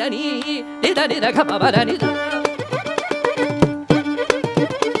ni da ni da ni da ni da ga ma ba da ni da.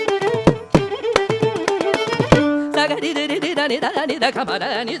 Da ni da ni da ga ma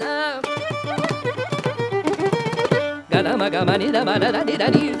da ni da. Ga da ma ga ma ni da ma da ni da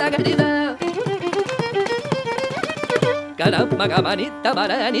ni da ga ni da. Ga da ma ga ma ni da ma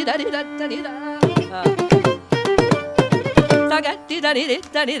da ni da ni da ni da. Sa ga di da ni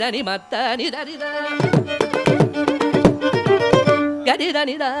da ni ma da ni da ni da. Ga di da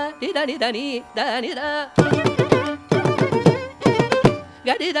ni da ni da ni da.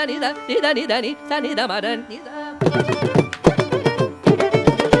 Ga di da ni da ni sa ni da ma da ni da.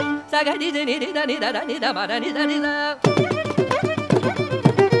 Saga di da ni da ni da ma da ni da ni da.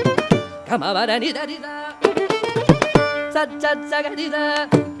 Kama ba da ni da ni da. Sa sa saga di da.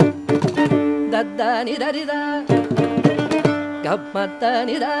 Da da ni da ni da. Kama da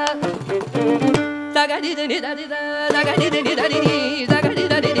ni da. Saga di da ni da ni da. Saga di da ni da ni. Saga di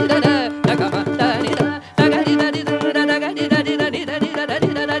da ni da da. Kama da ni da. Saga di da ni da. Saga di da ni da ni da ni da ni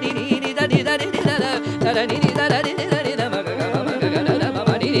da da ni ni da ni da ni da da. Da ni da da ni da ni da ma ga ma ga ga da ma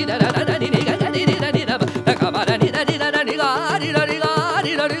ma ni da da da ni ga da ni da ni da da ka ma da ni da ni da ni ga ni da ni ga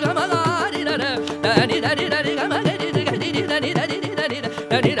ni da ni ga ma ga ni da da ni da ni da ni ga ma ga ni da ni da ni da ni da ni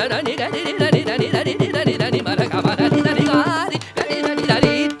da ni da ni ga ni da ni da ni da ni da ni da ni ma da ka ma da ni da ni ga ni da ni da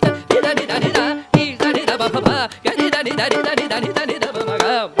ni da ni da ni da ni da ni da ni da ba ba ba ga ni da ni da ni da ni da ni da ni da ba ma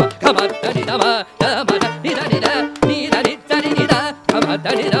ga ka ma da ni da ma da ni da ni da ni da ni da ni da ka ma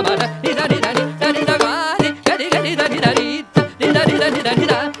da ni da ma da ni da ni da ni da ni da ga ni ga ni ga ni da ni da ni da ni da ni da ni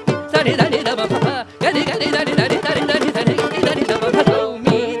da sa ni da ni da ba ba ga ni ga ni da ni da ni da ni da ni da ni da ni da ba ba do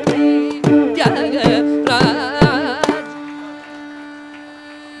mi ja ga ra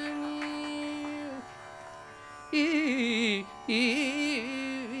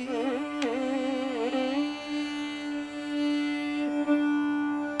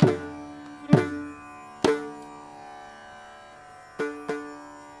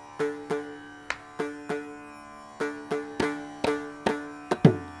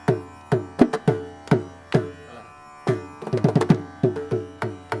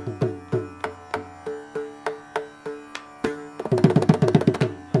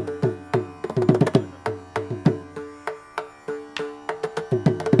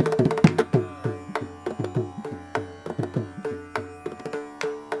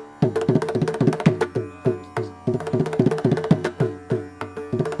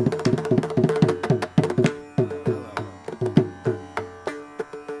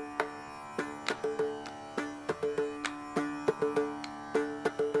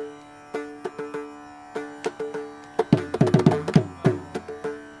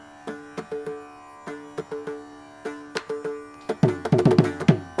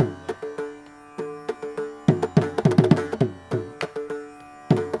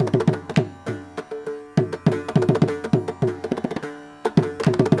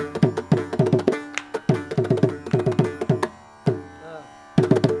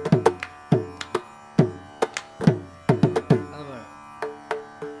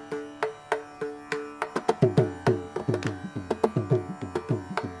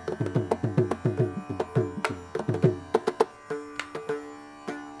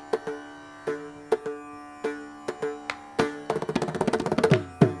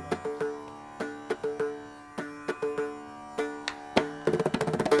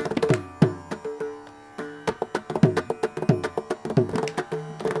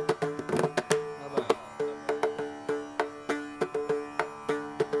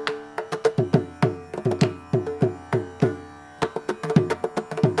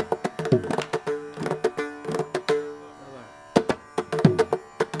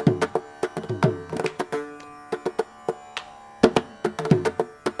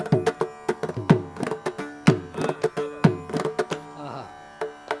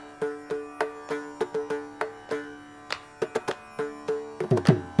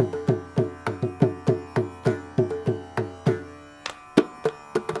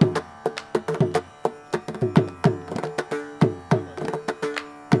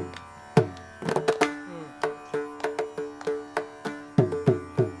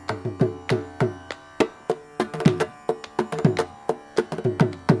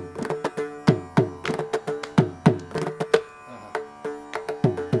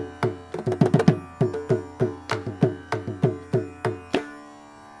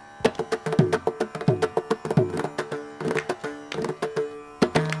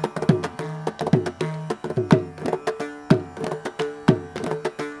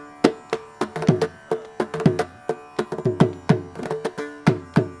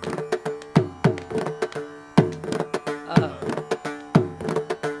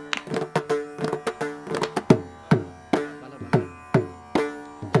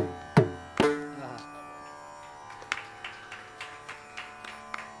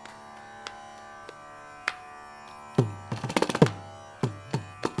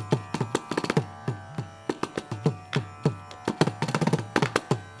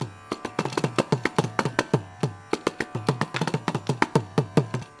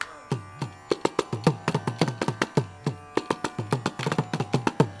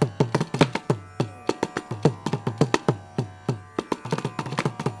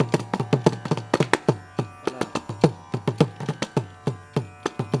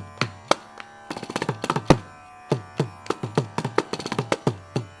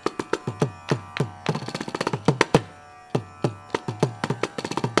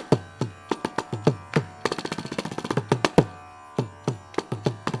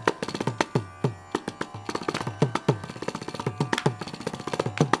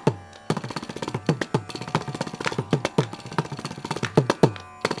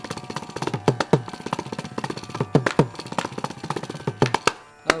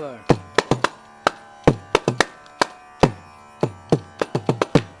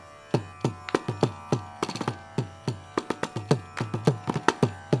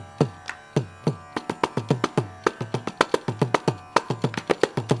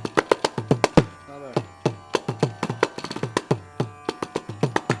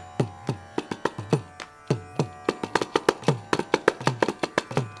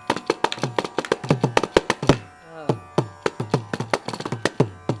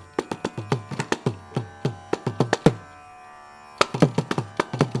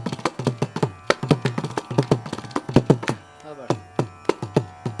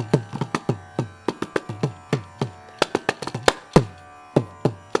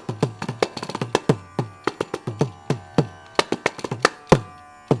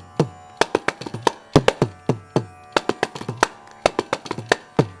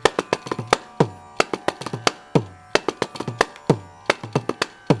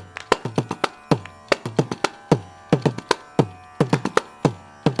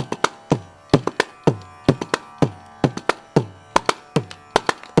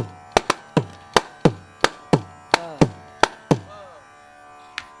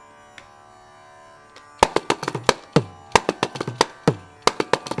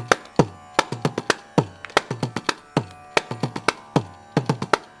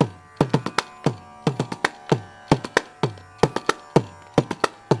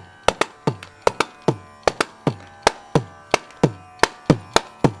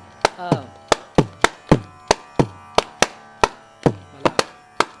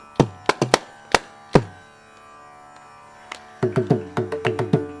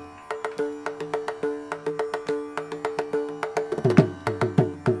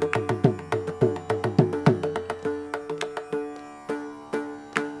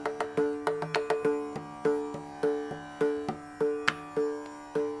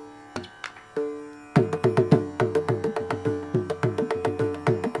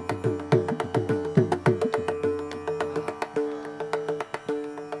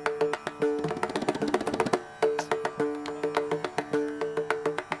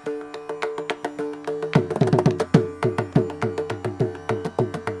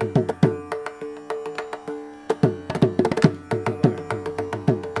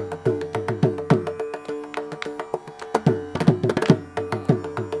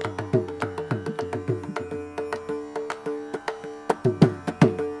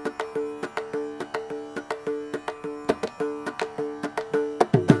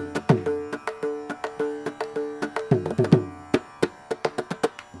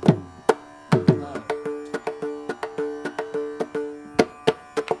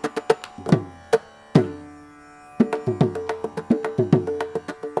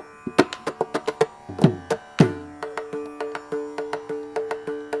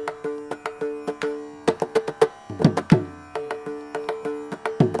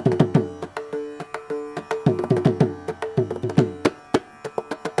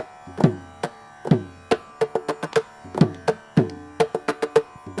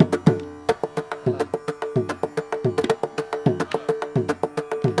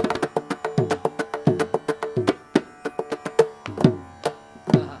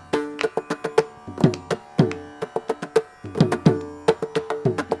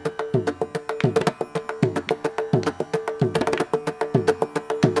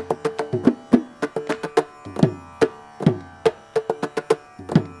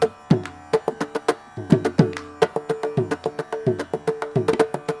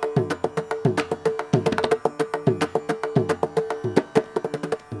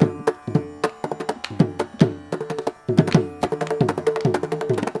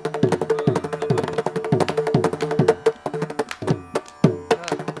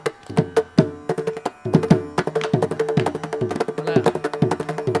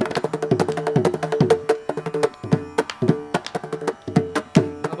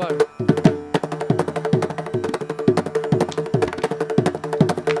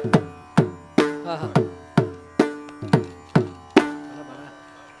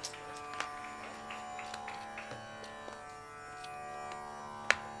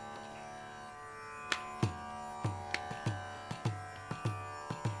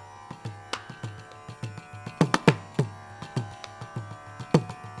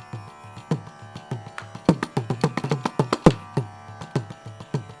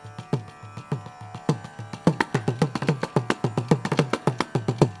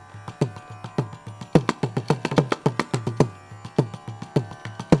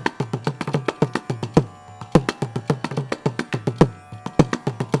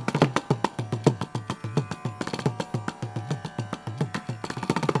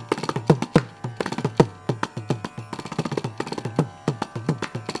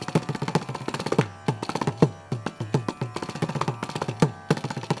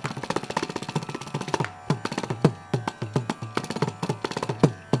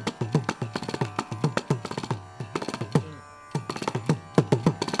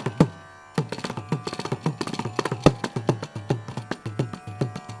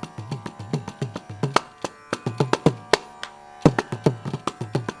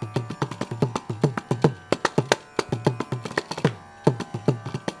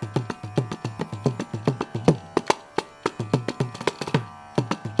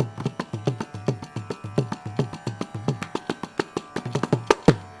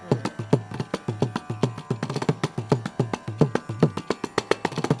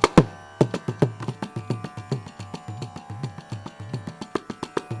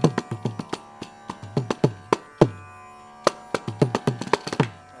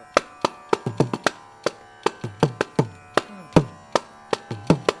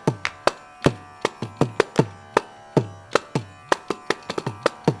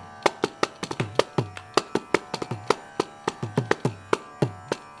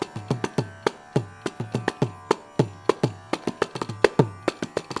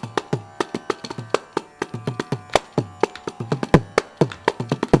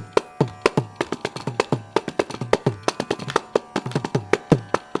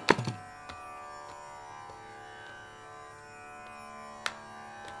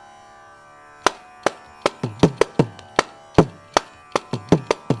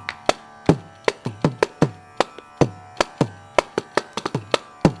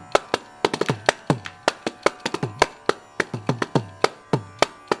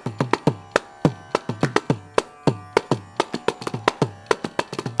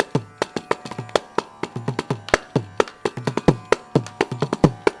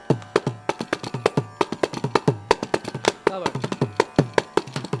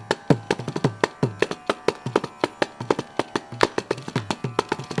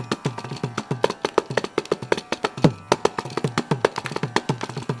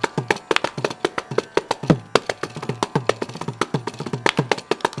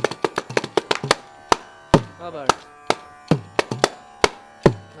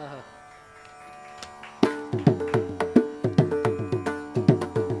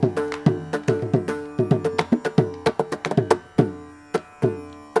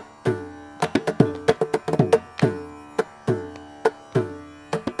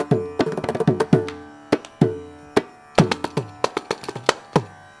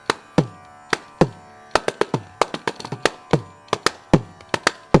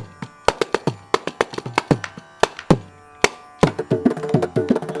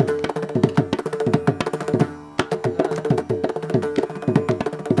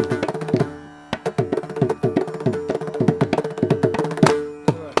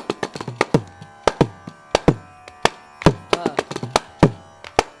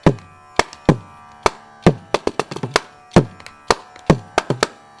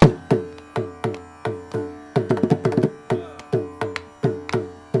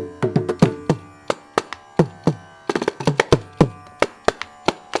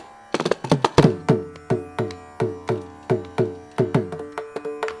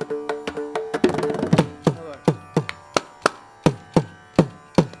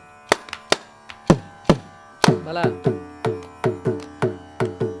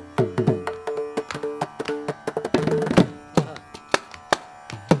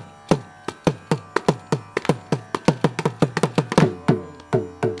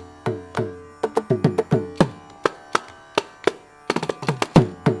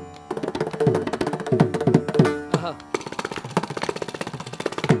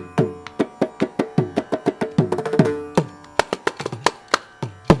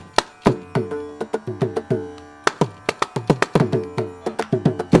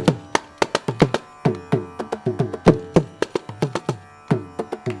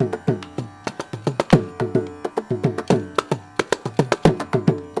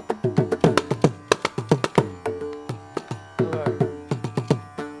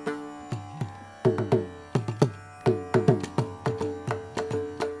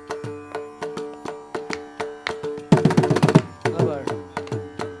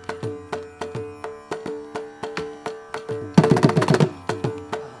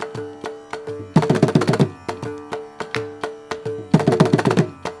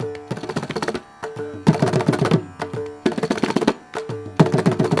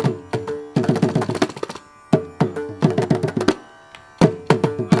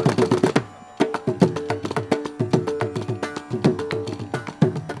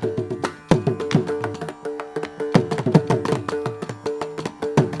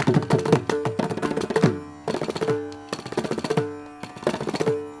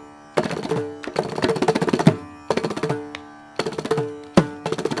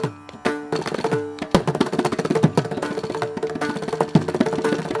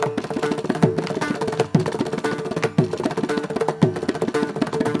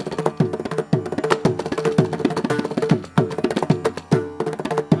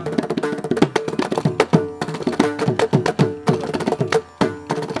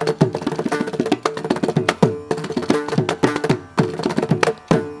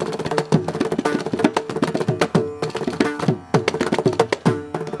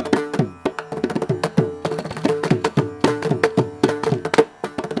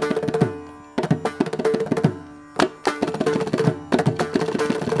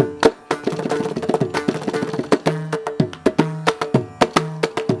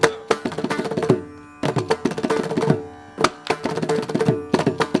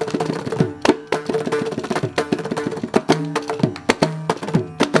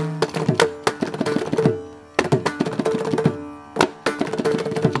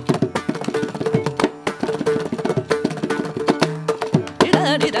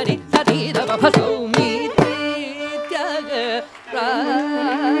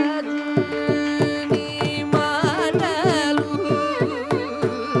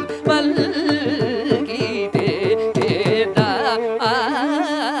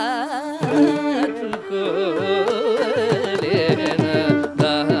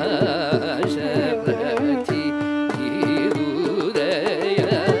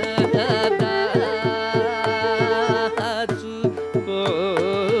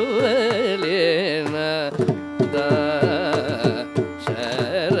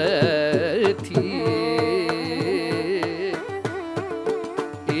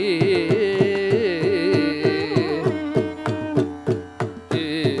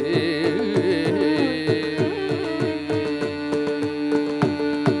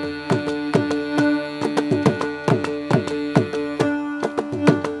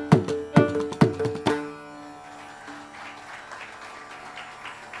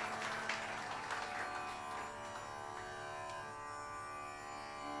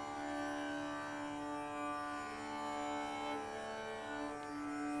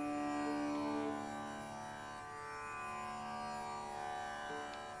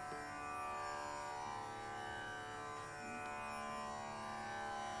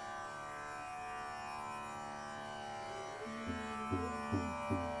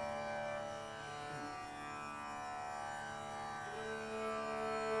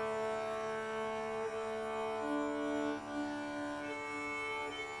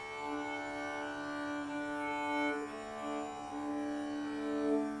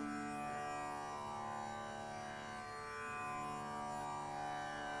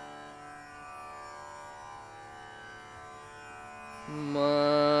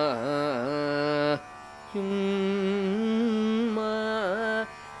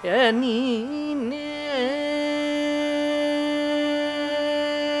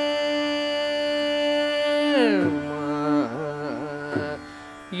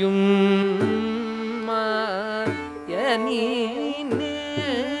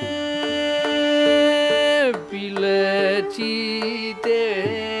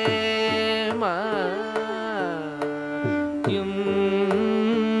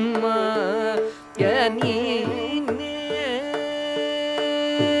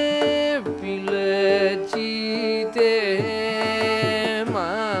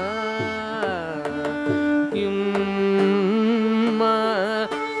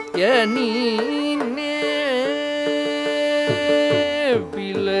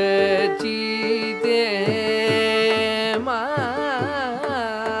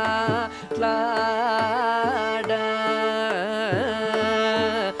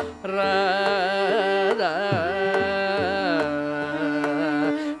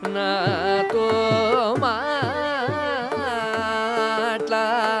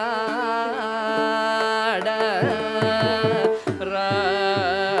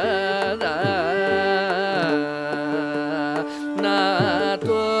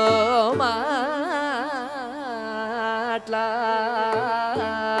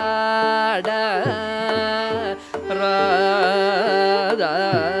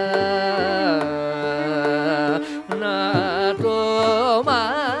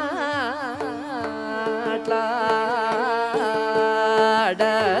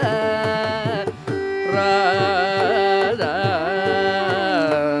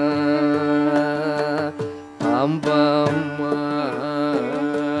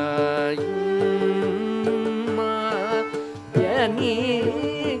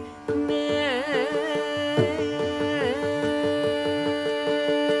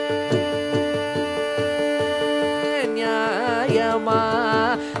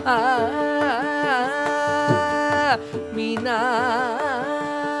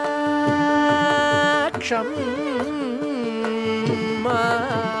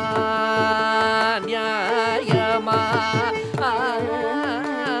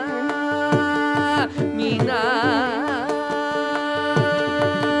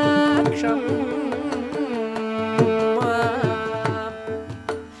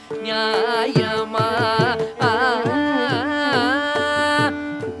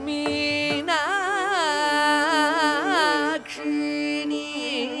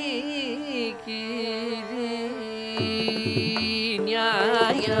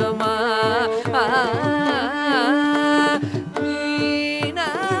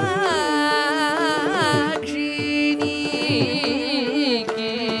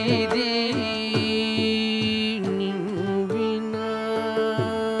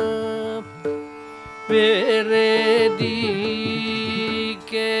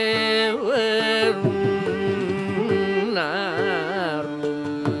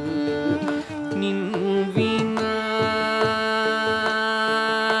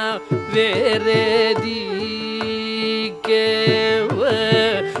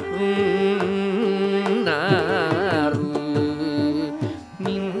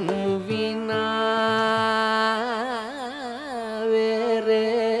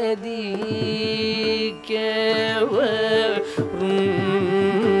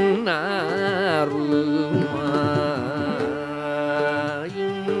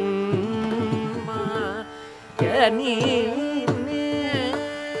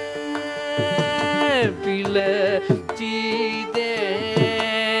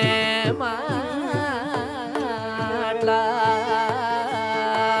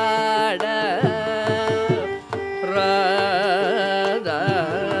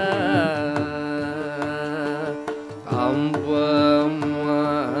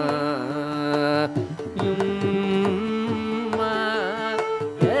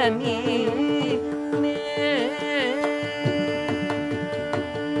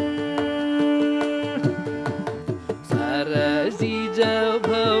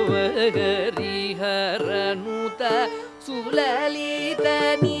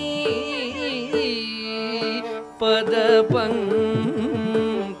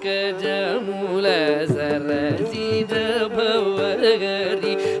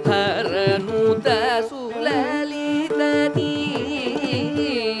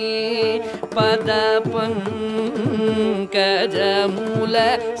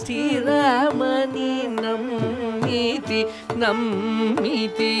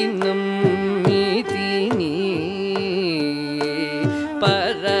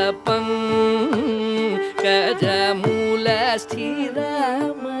Kajamula sthira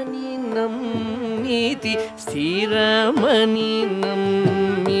ಪ್ರೀತಿ ಸ್ಥಿರಮನಿ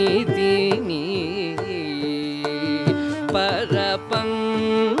ನಮ್ಮಿದಿನಿ ಪರಪಂಕಜ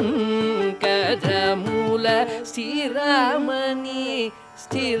ಮೂಲ ಸ್ಥಿರಮನಿ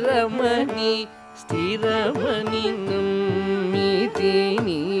ಸ್ಥಿರಮನಿ ಸ್ಥಿರಮನಿ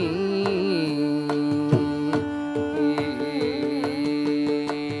ನಮ್ಮಿದಿನಿ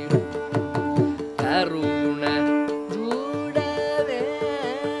ಕರುಣ ದೂಡವೇ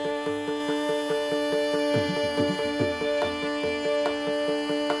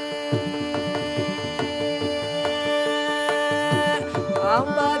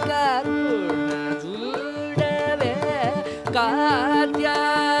ಅಂಬ ಕರುಣ ದೂಡವೇ ಕಾತ್ಯಾಯನಿ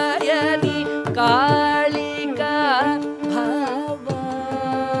ಕಾಳಿಕಾ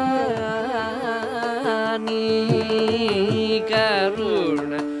ಭವಾನಿ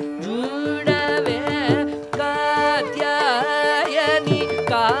ಕರುಣ ಜೂಡವೇ ಕಾತ್ಯಾಯನಿ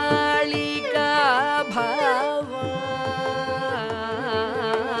ಕಾಳಿಕಾ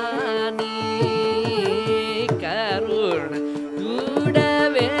ಭವಾನಿ ಕರುಣ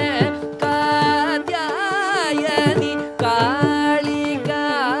ಜೂಡವೇ ಕಾತ್ಯಾಯನಿ ಕಾಳಿಕಾ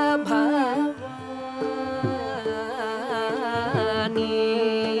ಭವಾನಿ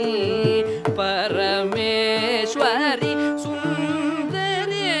ಪರಮೇಶ್ವರಿ ಸುಂದರೇಶುರಾಣಿ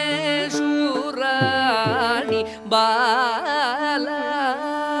ಬಾಲಾಂಬಾ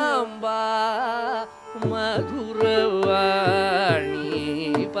ಮಧುರವಾಣಿ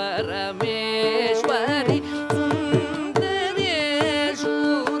ಪರಮೇಶ್ವರಿ ಸುಂದರೇಶುರಾಣಿ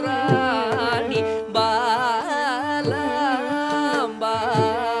ಬಾಲಾಂಬಾ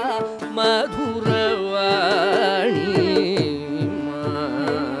ಮಧುರವಾಣಿ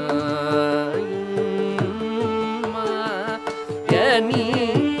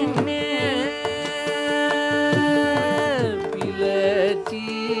ಯನೀನೆ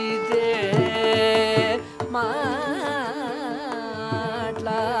ಪಿಲಚಿದೆ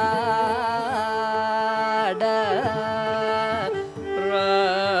ಮಾಟ್ಲಾಡ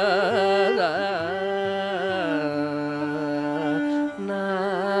ರಾಧ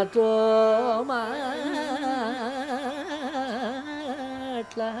ನಾತೋ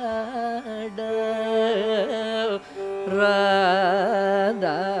ಮಾಟ್ಲಾಡ ರಾಧ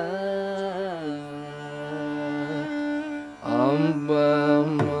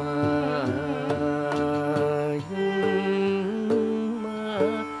ಅಂಬಮ್ಮ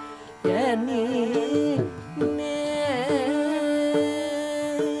ಯನಿ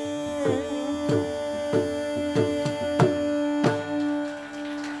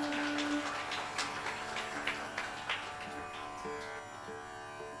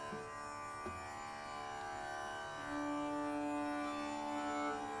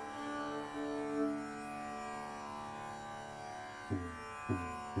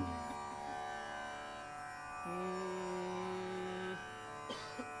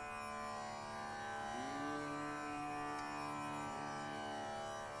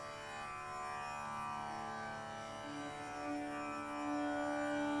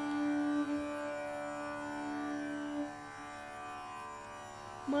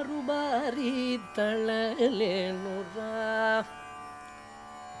ಮರುಬಾರಿ ತಳಲೇನುರ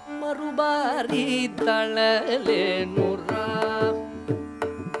ಮರುಬಾರಿ ತಳಲೇನುರ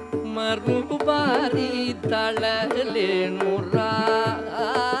ಮರುಬಾರಿ ತಳಲೇನುರ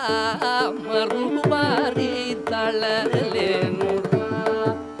ಮರುಬಾರಿ ತಳಲೇನುರ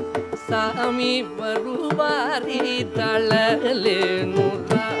ಸಾಮಿ ಮರುಬಾರಿ ತಳಲೇನುರ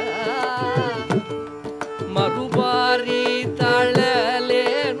ಮರುಬಾರಿ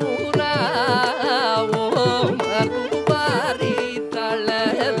ತಳಲೇನುರ ಓ ಮರುಬಾರಿ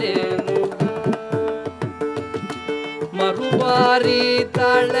ತಳಲೇನುರ ಮರುಬಾರಿ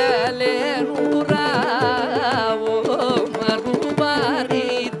ತಳಲೇನುರ ಓ ಮರುಬಾರಿ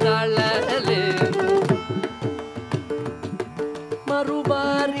ತಳಲೇನುರ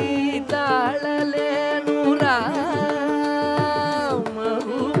ಮರುಬಾರಿ ತಳಲೇನುರ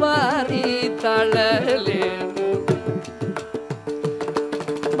ಮರುಬಾರಿ ತಳಲೇನು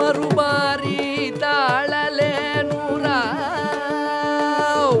ಮರುಬಾರಿ ತಾಳಲೇನುರ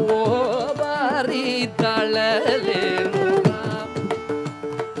ಓ ಬಾರಿ ತಾಳಲೇನುರ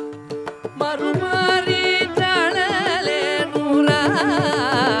ಮರುಬಾರಿ ತಾಳಲೇನುರ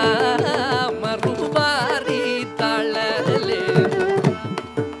ಮರುಬಾರಿ ತಾಳಲೇನು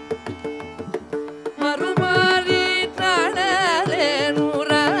ಮರುಬಾರಿ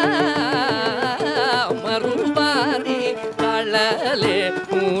ತಾಳಲೇನುರ ಮರುಬಾರಿ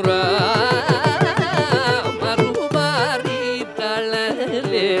ತಾಳಲೇನುರ ಮರುಬಾರಿ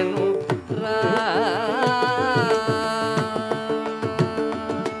ತಾಳಲೇನುರ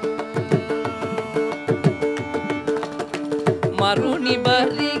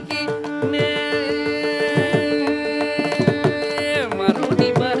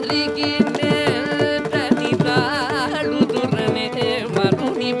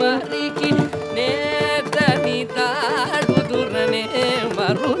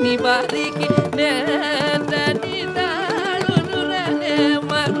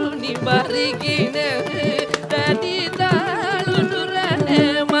barikine dani talurane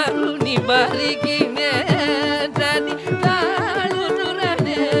maruni barikine dani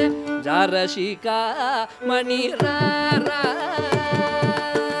talurane jarashika manirara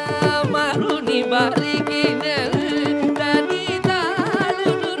maruni barikine dani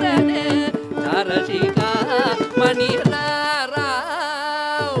talurane jarashika manirara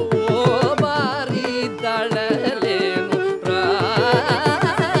o bari talalenu ra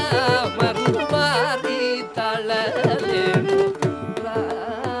maru bari talalenu ra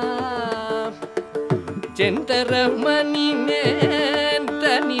centramani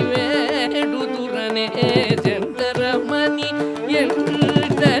tanivedudurane centramani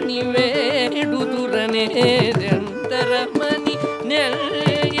tanivedudurane centramani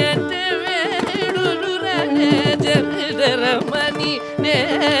neyetvedudurane centramani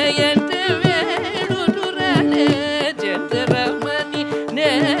neyetvedudurane centramani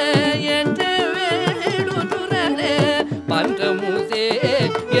neyetvedudurane pantamuse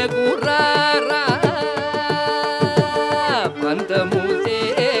yagurara pantamuse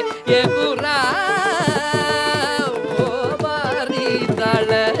yagura o bari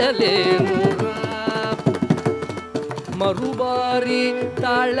talalenu marubari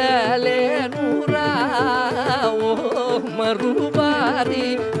talalenu o marubari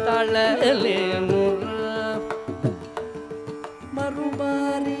talalenu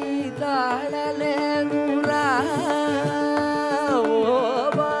marubari talalenu o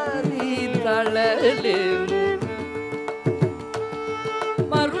bari talalenu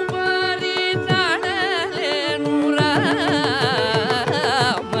marubari talalenu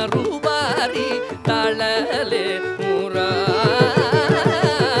marubari talalenu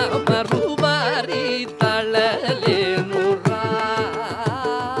marubari talalenu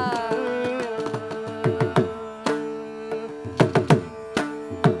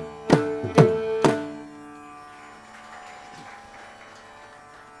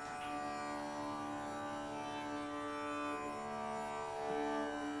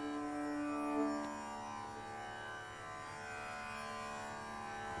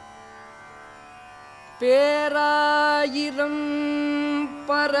பேராயிரம்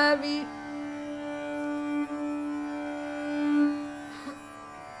பரவி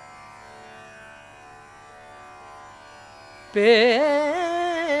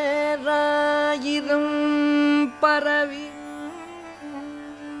பேராயிரம் பரவி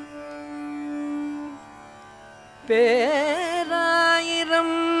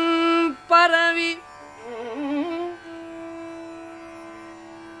பேராயிரம் பரவி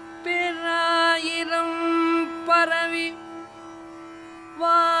பேராயிரம் பரவி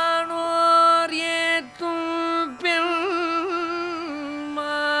வானோர் ஏத்தும் பெண்மானை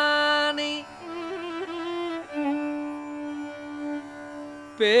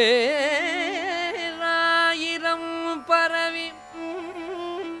பேராயிரம் பரவி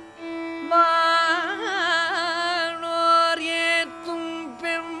வானோர் ஏத்தும்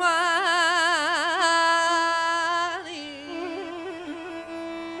பெண்மானை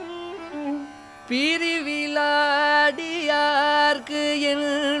பிரிவிலாடியார்க்கு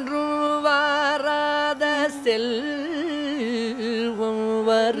என்றும் வாராத செல்வம்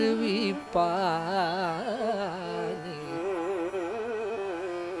வருவிப்பானே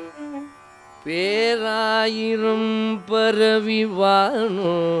பேராயிரம் பரவி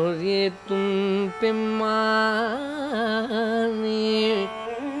வானோர் ஏத்தும் பெம்மானே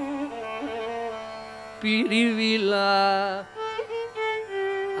பிரிவிலா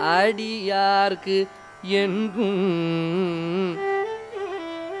அடியார்க்கு என்றும்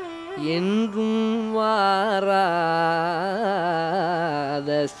என்றும் வாராத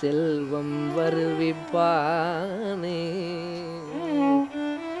செல்வம் வருவிப்பானே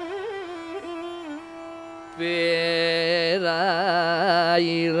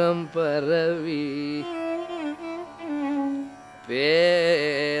பேராயிரம் பரவி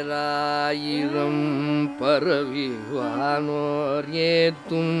பேராயிரம் பரவி வானோர்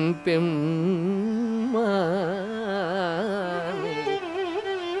ஏத்தும் பெம்மானே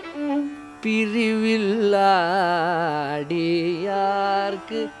பிரிவில்லாடியார்க்கு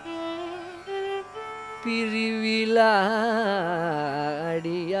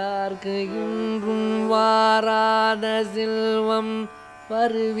பிரிவிலாடியார்க்கு இன்றும் வாராத செல்வம்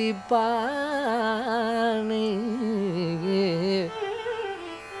வருவிப்பானே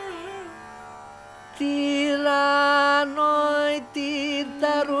தீரா நோய் தீர்த்தருளவல்லான்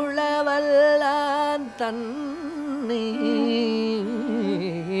தன்னை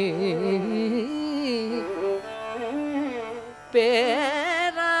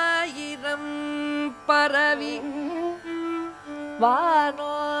பேராயிரம் பரவி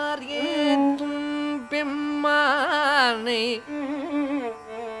வானோர் பெம்மானை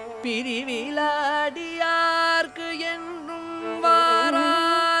பிரிவிலாடியார்க்கு என்றும்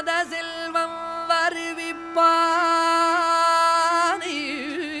வாராத செல்வம் வருவிப்பானை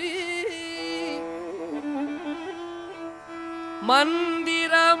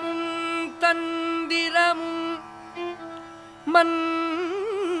மந்திரமும் தந்திரமும்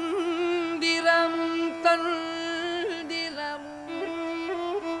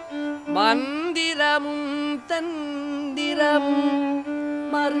மந்திரமும் தந்திரமும்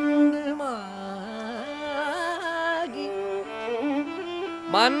மருந்துமாகி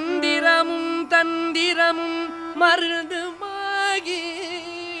மந்திரமும் தந்திரமும் மருந்துமாகி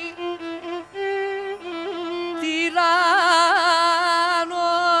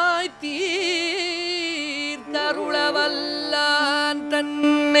திரானோய் தீர்த்தருளவல்லான்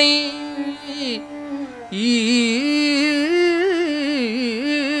தன்னை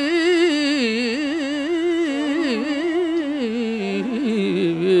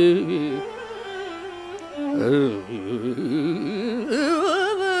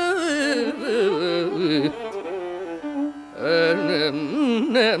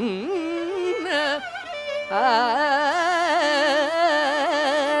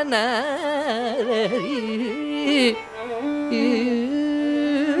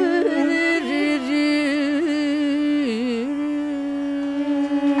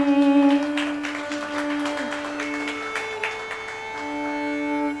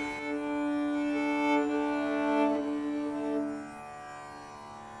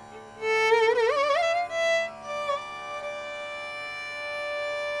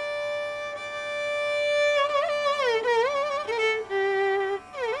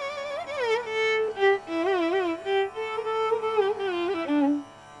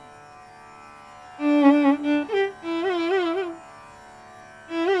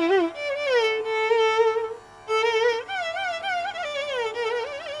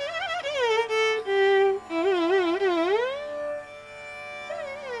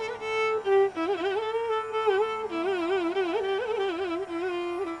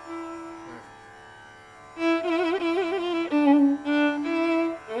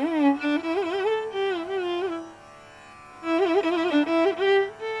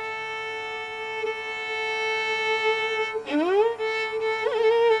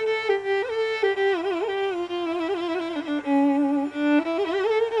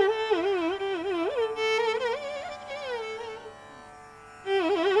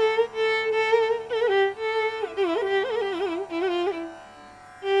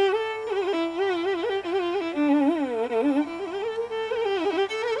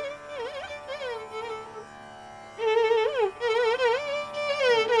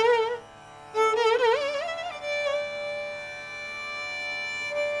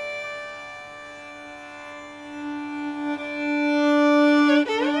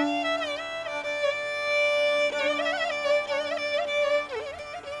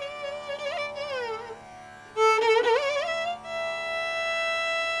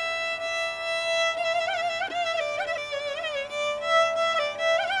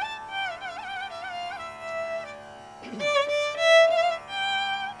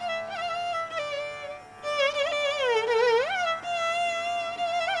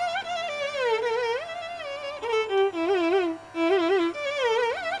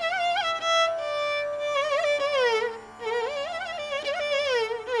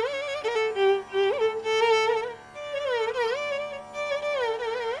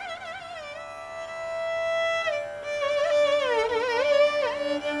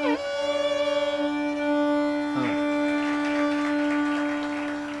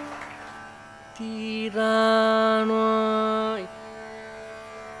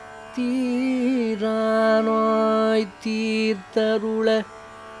தீரானோய் தீர்த்தருள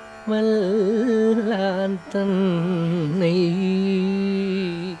வல்லான் தன்னை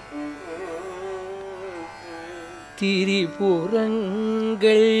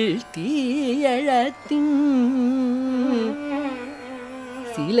திரிபுரங்கள் தீயழத்தின்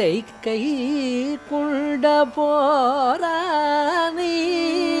சிலை கை கொண்ட போரானே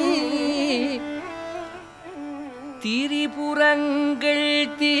திரிபுரங்கள்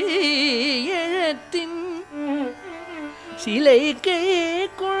தீயழத்தின் சிலை கை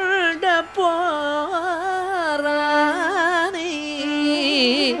கொண்ட போரானே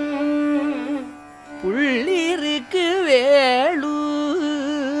புள்ளிருக்கு வேளூரானே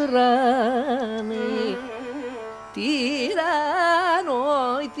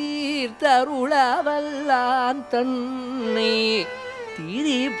தீரானோய் தீர்த்தருளவல்லான் தன்னை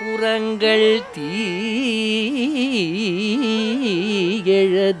திரிபுரங்கள்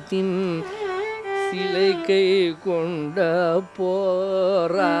தீயழத்தின் சிலை கை கொண்ட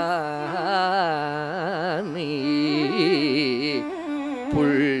போரானை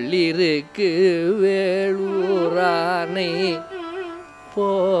புள்ளிருக்கு வேளூரானை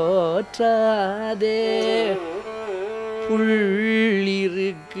போற்றாதே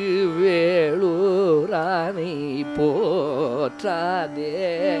புள்ளிருக்கு வேளூரானை போற்றாதே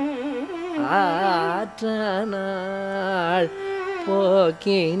ஆற்றனாள்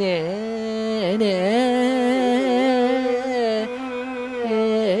போக்கினேனே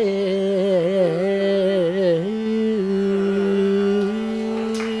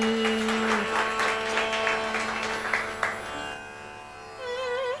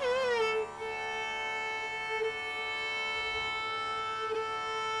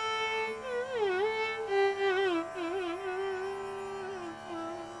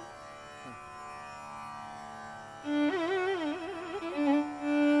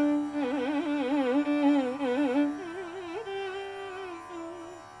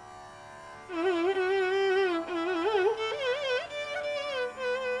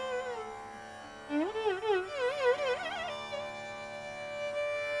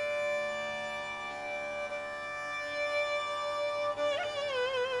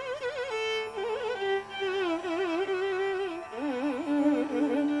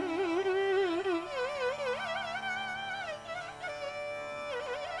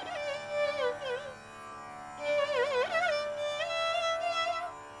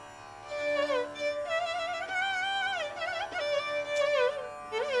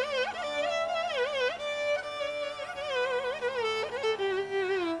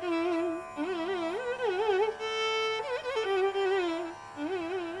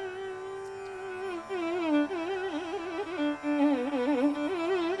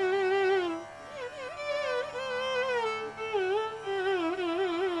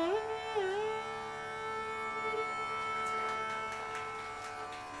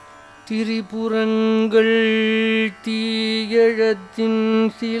திரிபுரங்கள் தீயழத்தின்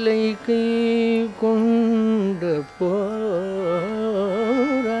சிலை கை கொண்ட போரானே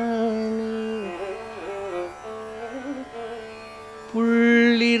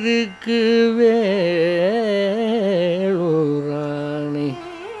புள்ளிருக்கு வேளூரானே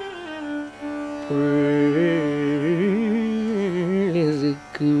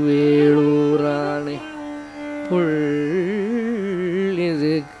புள்ளிருக்கு வேளூரானே புள்ளிருக்கு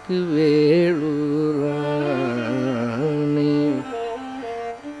வேளூரானே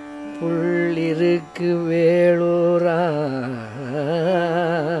புள்ளிருக்கு வேளூரானே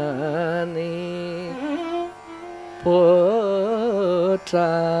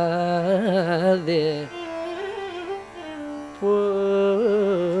போற்றாதே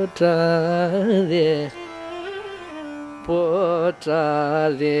போற்றாதே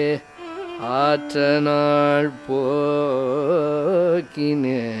போற்றாதே ஆற்றனாள் போக்கினேனே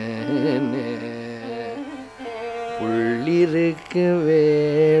புள்ளிருக்கு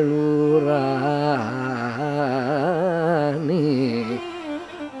வேளூரானே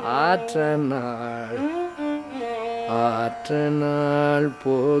ஆற்றனாள் ஆற்றனாள்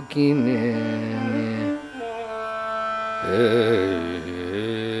போக்கினேனே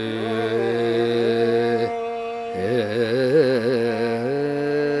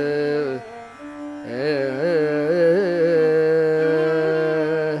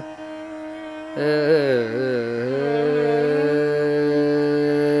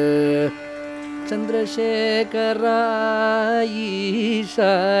चंद्रशेखरा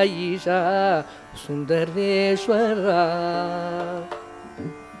ईशा ईशा सुंदरेश्वरा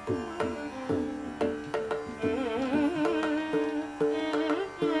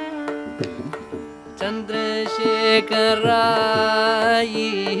चंद्रशेखरा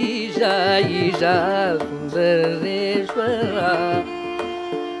ईशा ईशा सुंदरेश्वरा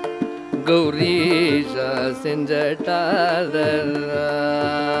गौरीशा सेंजटादरा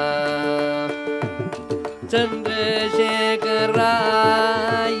चंद्रशेखरा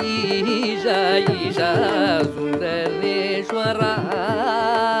ईशा ईशा सुंदरेश्वरा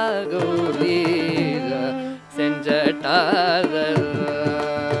गौरीशा सेंजटादरा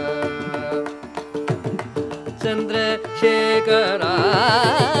चंद्रशेखरा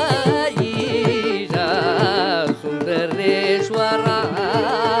ईशा सुंदरेश्वरा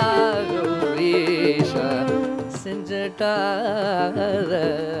गौरीशा सेंजटादरा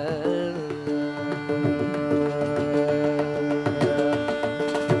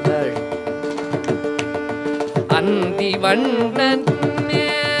அந்தி வண்ணனே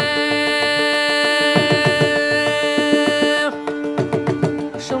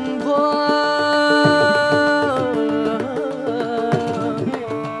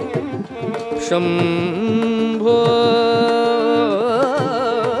शम्भो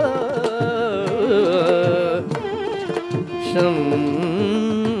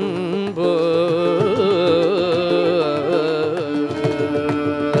शम्भो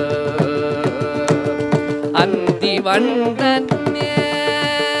अन्तिवण्डने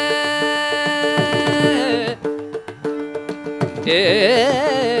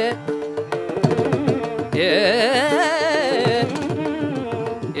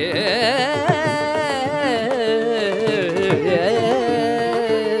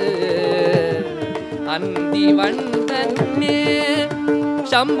अन्तिवण्डने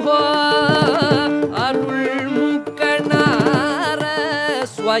शम्भो अरुळ्मुक्कणार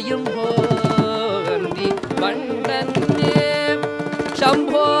स्वयंभो अन्तिवण्डने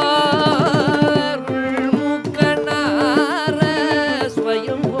शम्भो अरुळ्मुक्कणार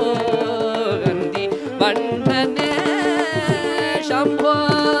स्वयंभो अन्तिवण्डने शम्भो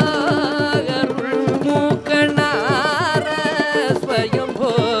अरुळ्मुक्कणार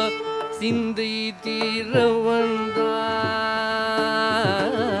स्वयंभो सिन्धि तीरवन्दाय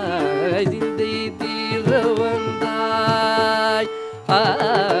सिन्धि तीरवन्दाय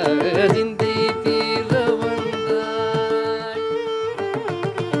सिन्धि तीरवन्दाय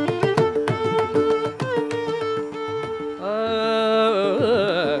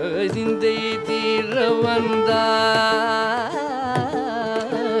सिन्धि तीरवन्दाय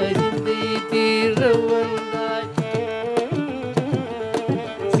सिन्धि तीरवन्दाय सिन्धि तीरवन्दाय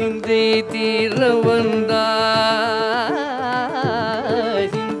सिन्धि तीरवन्दाय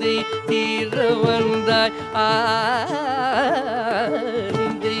सिन्धि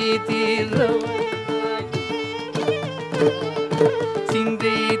तीरवन्दाय सिन्धि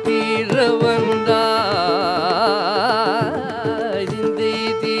तीरवन्दाय सिन्धि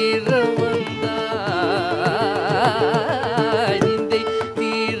तीरवन्दाय सिन्धि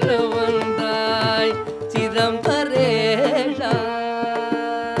तीरवन्दाय चिदम्बरेशा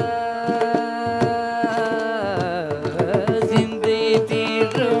सिन्धि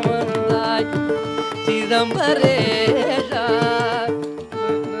तीरवन्दाय चिदम्बरेशा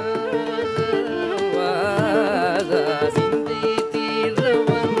सिन्धि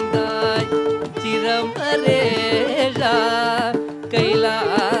तीरवन्दाय चिदम्बरेशा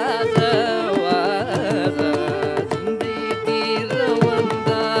कैलासवास सिन्धि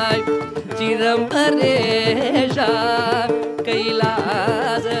तीरवन्दाय चिदम्बरेशा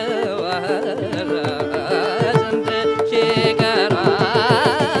कैलासवास चन्द्रशेखरा ईशा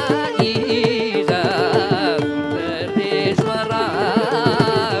सुन्दरेश्वरा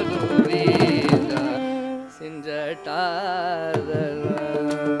गुरीशा सिञ्जटादरा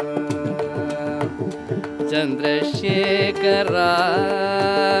चन्द्रशेखरा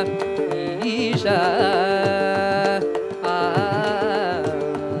ईशा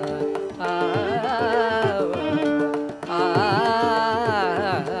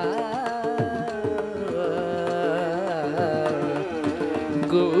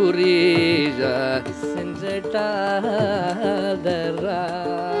गुरीशा सिञ्जटादरा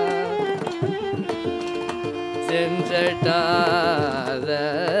सिञ्जटादरा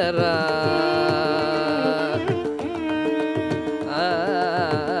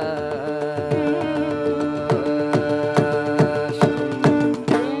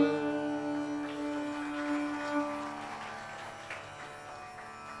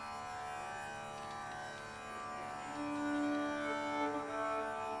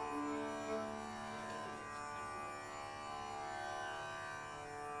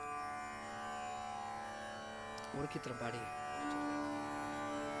ஒருக்கித்திரம் பாடி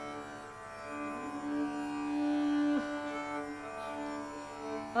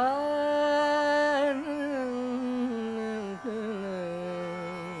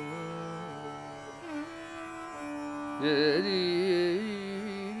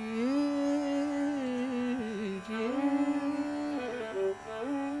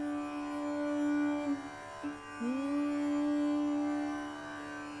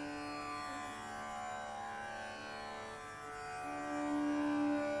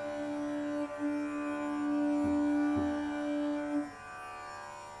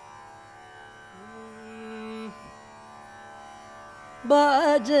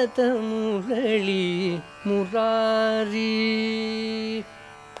बाजत मुरली मुरारी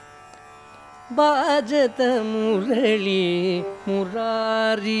बाजत मुरली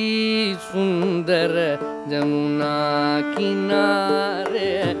मुरारी सुंदर जमुना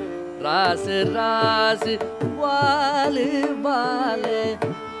किनारे रास रास बाल बाल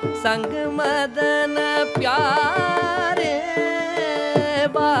संग मदन प्यारे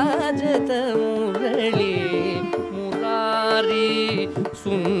बाजत मुरली मुरारी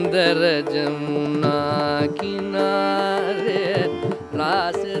सुंदर जमुना किनारे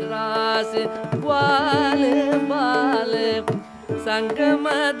रास रास ग्वाल बाल संग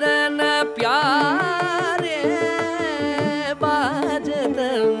मदन प्यारे बाजत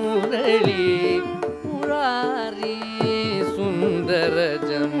मुरली मुरारी सुंदर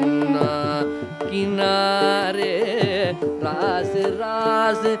जमुना किनारे रास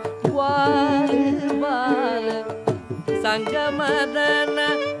रास ग्वाल बाल संग मदन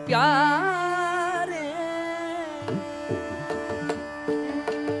प्यारे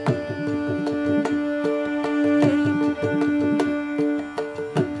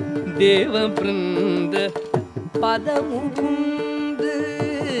देव वृंद पदमुकुंद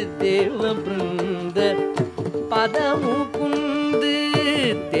देव वृंद पदमुकुंद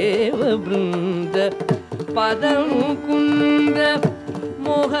देव वृंद पदमुकुंद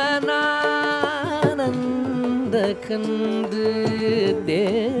मोहनानंद कंद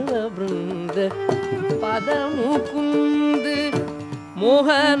देव वृंद पदमुकुंद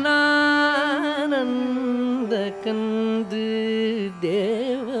मोहनानंद कंद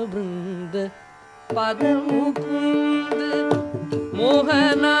देव वृंद पदमुकुंद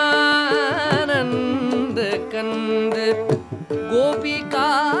मोहनानंद कंद गोपिका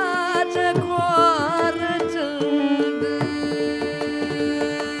चकोर चंद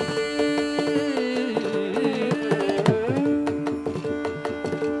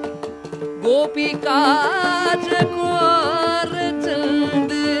गोपिका चकोर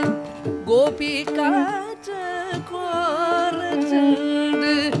चंद गोपिका चकोर चंद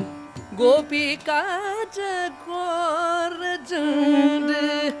गोपिका चकोर चंद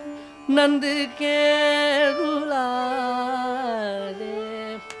नंद के दुलारे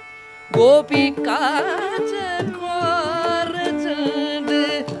गोपिका चकोर चंद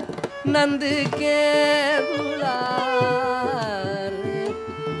नंद के दुलारे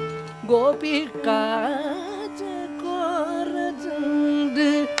गोपिका चकोर चंद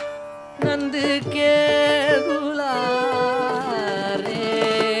नंद के दुलारे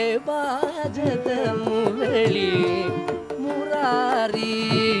बाजत मुरली मुरारी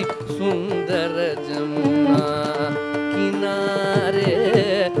सुंदर जमुना किनारे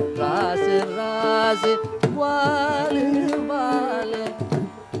रास रास ग्वाल बाल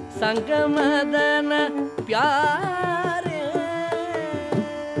संग मदन प्यारे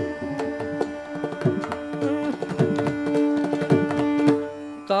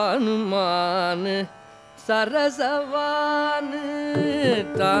तान मान सरसवान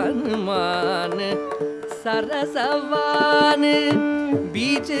तान मान सरसवान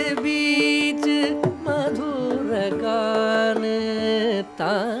बीच बीच मधुर गान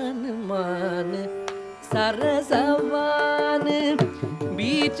तान मान सरसवान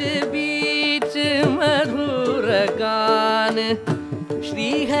बीच बीच मधुर गान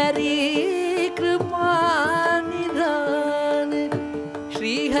श्री हरि कृपा निधान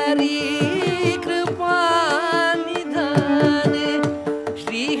श्री हरि कृपा निधान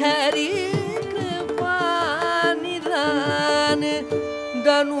श्री हरि कृपा निधान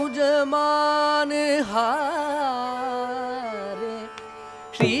दनुजमान हारे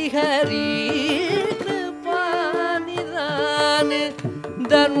श्री हरि कृपा निधान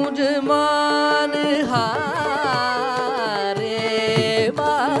दनुजमान हारे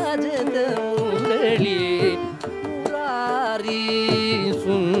बाजत मुरली मुरारी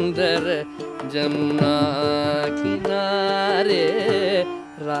सुंदर जमुना किनारे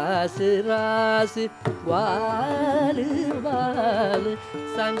रास रास ग्वाल बाल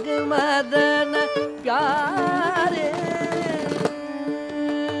संग मदन प्यारे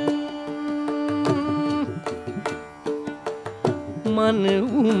मन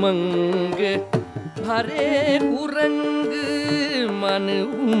उमंग भरे कुरंग मन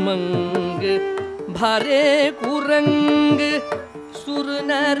उमंग भरे कुरंग सुर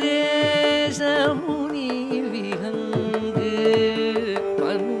नरेश मुनि विहंग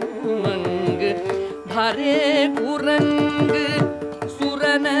मन उमंग भरे कुरंग सुर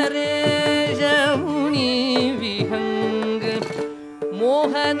नरेश मुनि विहंग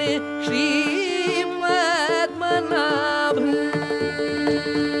मोहन श्री पद्मनाभ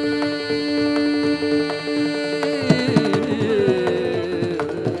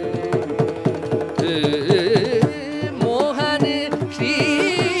मोहन श्री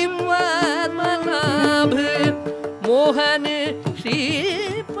पद्मनाभ मोहन श्री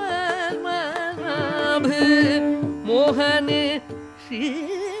पद्मनाभ मोहन श्री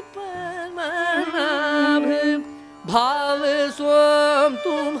पद्मनाभ भाव स्वम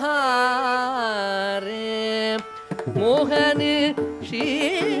तुम्हारे मोहन श्री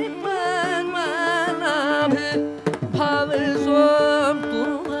पद्मनाभ भाव स्वम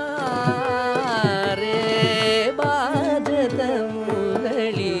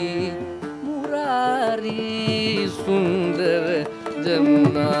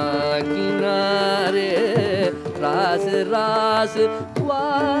रास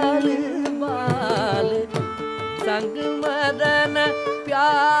वाल वाल संग मदन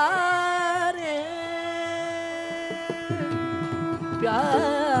प्यारे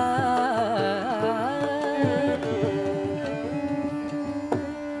प्यारे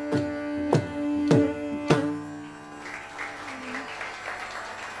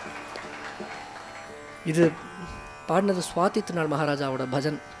இது பாடினது சுவாதி திருநாள் மகாராஜாவோட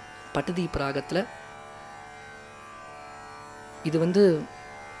பஜன் பட்டுதீப் ராகத்தில். இது வந்து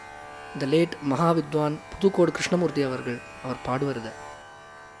இந்த லேட் மகாவித்வான் புதுக்கோடு கிருஷ்ணமூர்த்தி அவர் பாடுவது.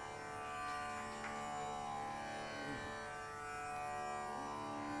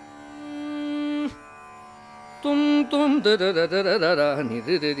 தும் தும் தரரரரரரா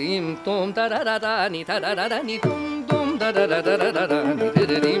நிதிரிம் தோம் தரரரா நி தரரரா நி தும் தும் தரரரரரரா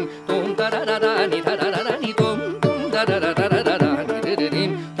நிதிரிம் தோம் தரரரா நி தரரரா நி தும் தும் தரரரரரரா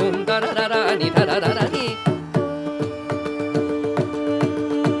நிதிரிம் தோம் தரரரா நி தரரரா நி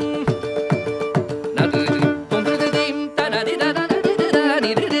நதிரிம் தோம் தரதிம் தனதி தனதிரா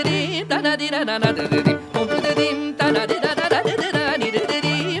நிதிரிம் தனதிரா நனதிரிம் தோம் தரதிம் தனதிரா நனதிரா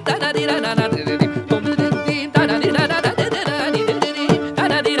நிதிரிம் தனதிரா நனதிரிம்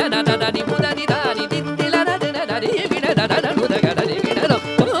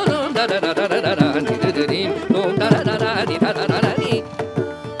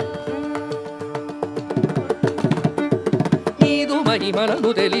మహిమలను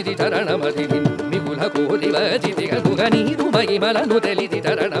తెలిది తరణమదిని మిగుల కోరి వజితి గదుగ నీరు మహిమలను తెలిది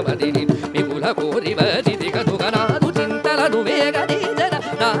తరణమదిని మిగుల కోరి వజితి గదుగ నాదు చింతలను వేగదీజన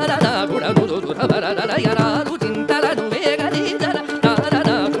నారనా గుణను దురవరదయ నాదు చింతలను వేగదీజన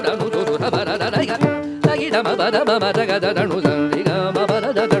నారనా గుణను దురవరదయ తగిడమ బదమ మదగదను సందిగ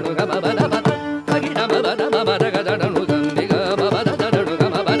మబదదను గమ బదమ తగిడమ బదమ మదగదను సందిగ మబదదను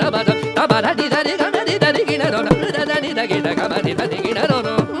గమ బదమ తబరది దరి గమది దరి గినరో నదదని దగిడ గమది దరి గినరో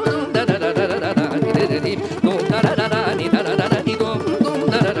దదదదదదద నిదిరి తోం దదదద ని దదదద ని తోం తోం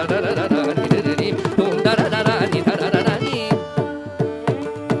దదదదదద నిదిరి తోం దదదద ని దదదద ని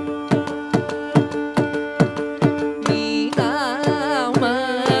నీనామ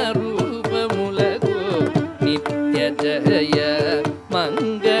రూపములకు నిత్య జయ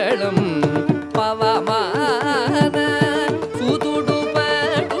మంగళం పవమాన సుతుడు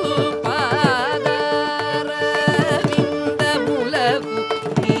పడు పాదార విందములకు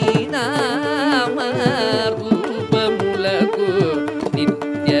నీనామ రూపములకు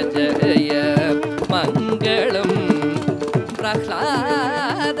నిత్య జయ మంగళం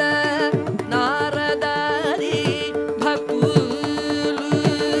ప్రహ్లాద నారదారి భక్తులు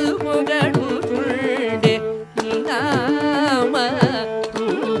పొగడుచుండే నీనామ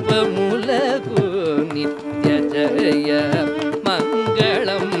రూపములకు నిత్య జయ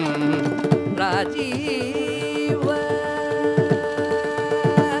మంగళం రాజీవ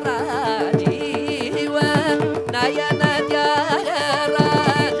రాజీవ నయన త్యాగ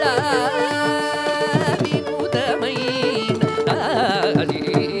రాజా వినుతమైన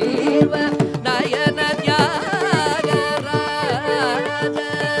రాజీవ నయన త్యాగ రాజా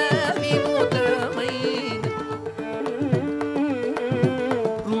వినుతమైన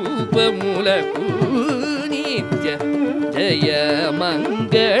రూపములకు నిత్య జయ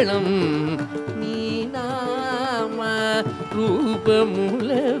మంగళం నీ నామ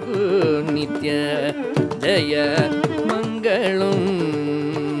రూపములకు నిత్య జయ మంగళం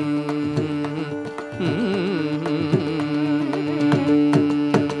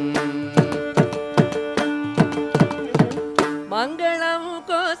మంగళం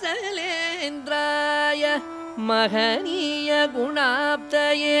కోసలేంద్రాయ మహనీయ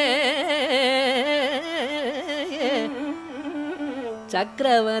గుణాప్తయే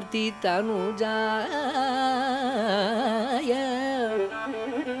చక్రవర్తి తనుజాయ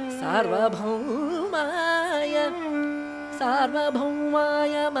సార్వభౌమాయ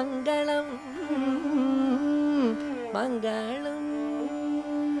సార్వభౌమాయ మంగళం మంగళం